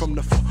fam from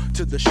the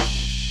to the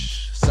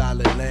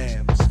silent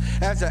lambs.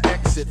 As I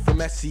exit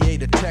from SCA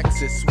to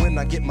Texas, when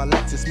I get my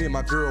Lexus, me and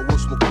my girl will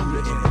smoke Buddha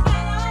in it.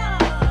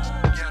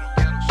 Ghetto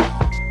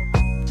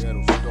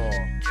star.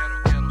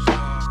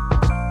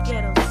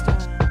 Ghetto star.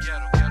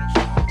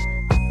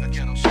 A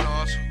ghetto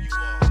star's who you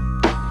are.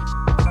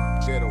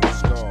 Ghetto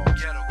star.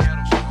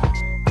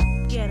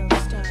 Ghetto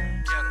star.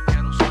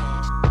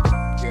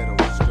 Ghetto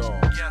star.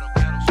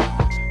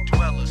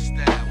 Dweller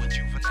style with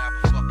juvenile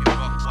fucking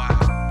buck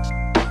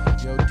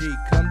wild. Yo, D,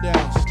 come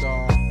down,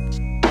 star.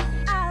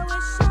 I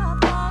wish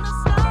upon a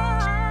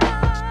star.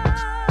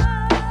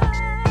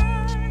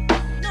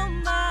 No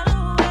matter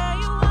where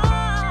you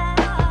are.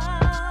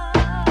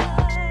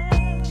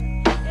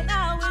 And I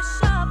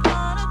wish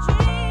upon a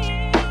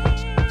dream.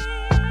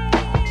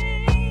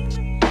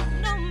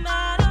 No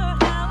matter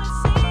how it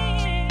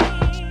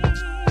seems.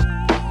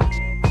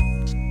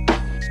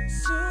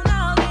 Soon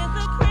I'll get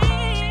the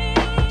cream.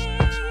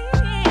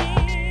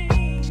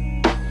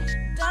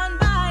 Done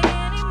by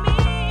any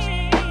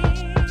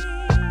means.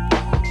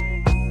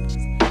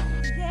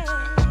 Yeah.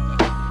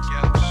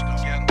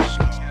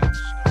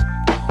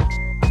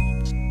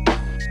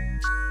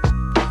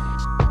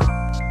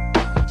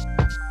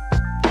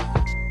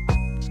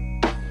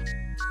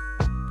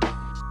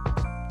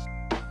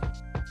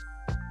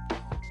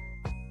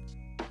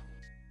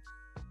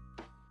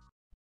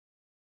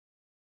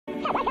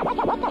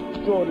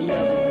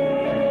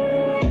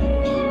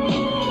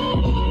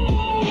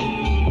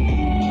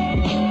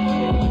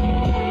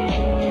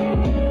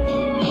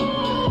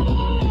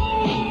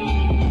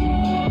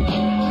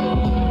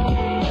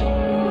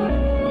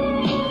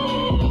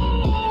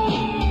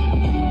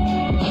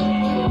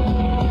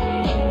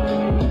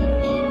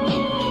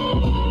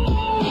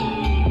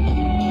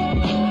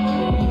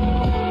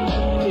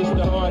 It's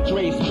the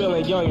Andre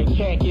spilling young and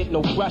can't get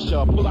no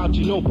pressure. Pull out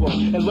your notebook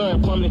and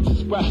learn from its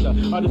expressor.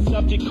 Of the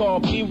subject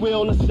called Be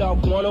Real to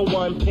Self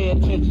 101, pay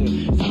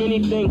attention. There's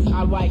many things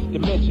I like to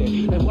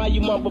mention. And why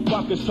you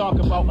motherfuckers talk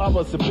about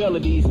others'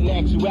 abilities, in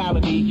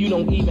actuality, you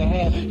don't even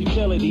have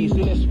utilities.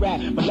 In this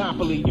rap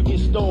monopoly, you get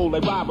stole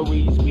like robbery.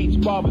 Your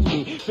speech bothers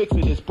me. Fix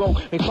it, it's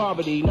broke and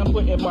poverty. Now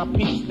putting my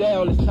peace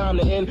down, it's time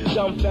to end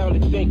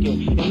dumbfounded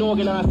thinking. And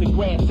organize the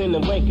grants and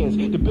the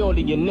rankings to build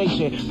your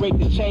nation. Break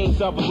the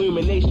chains of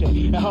illumination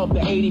and help the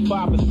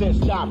 85%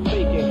 stop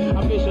faking.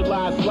 I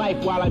visualize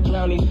life while I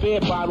drown these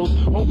beer bottles.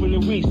 Hoping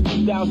to reach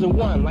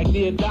 2001 like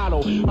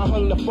Deodato. I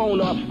hung the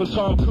phone up when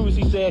Tom Cruise,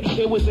 he said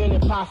it was an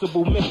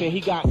impossible mission. He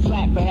got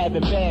slapped for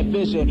having bad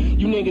vision.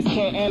 You niggas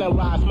can't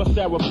analyze my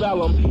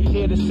cerebellum.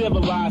 Here to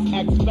civilize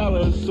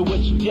ex-felons, so what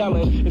you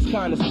yelling is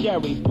kinda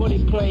scary. Put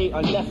it plain,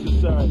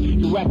 unnecessary.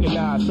 You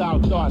recognize our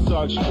thoughts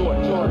are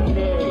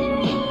extraordinary.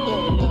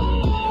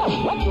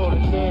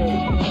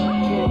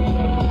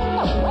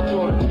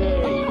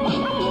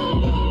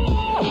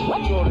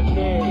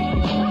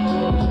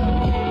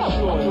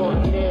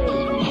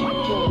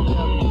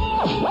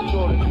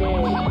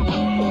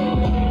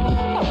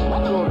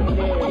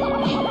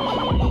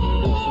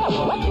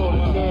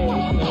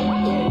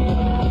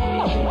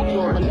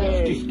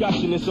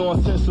 Discussion is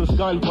on senseless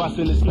gun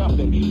busting is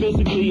nothing.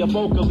 Physically or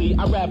vocally,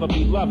 I'd rather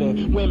be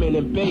loving women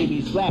and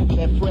babies, laughing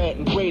at Fred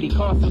and Grady,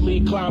 constantly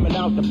climbing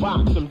out the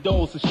box. Some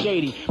doors are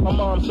shady. My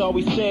mom's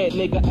always said,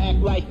 nigga, act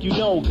like you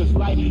know, cause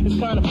life is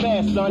kinda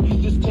fast,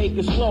 son. Just take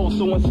it slow.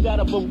 So instead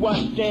of a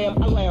rush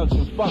jam, I lounge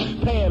and fuck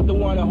Pam, the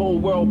one a whole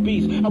world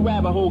beast. I'd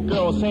rather hold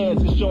girls'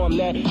 hands and show them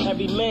that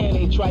every man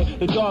ain't try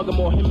to dog them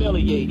or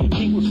humiliate.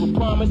 Peoples with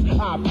promise,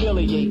 I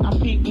affiliate. I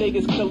peep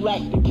niggas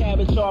collect the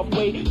cabbage off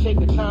weight. Take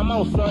the time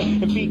out,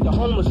 son, and feed the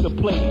homeless a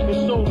plate. It's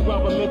so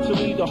brother,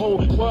 mentally the whole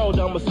world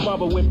I'ma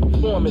smother with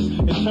performance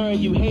and turn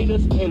you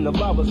haters into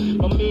lovers.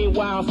 But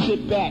meanwhile,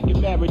 sit back and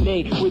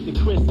marinate with the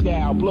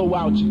crystal. Blow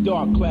out your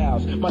dark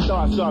clouds. My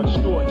thoughts are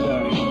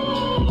extraordinary.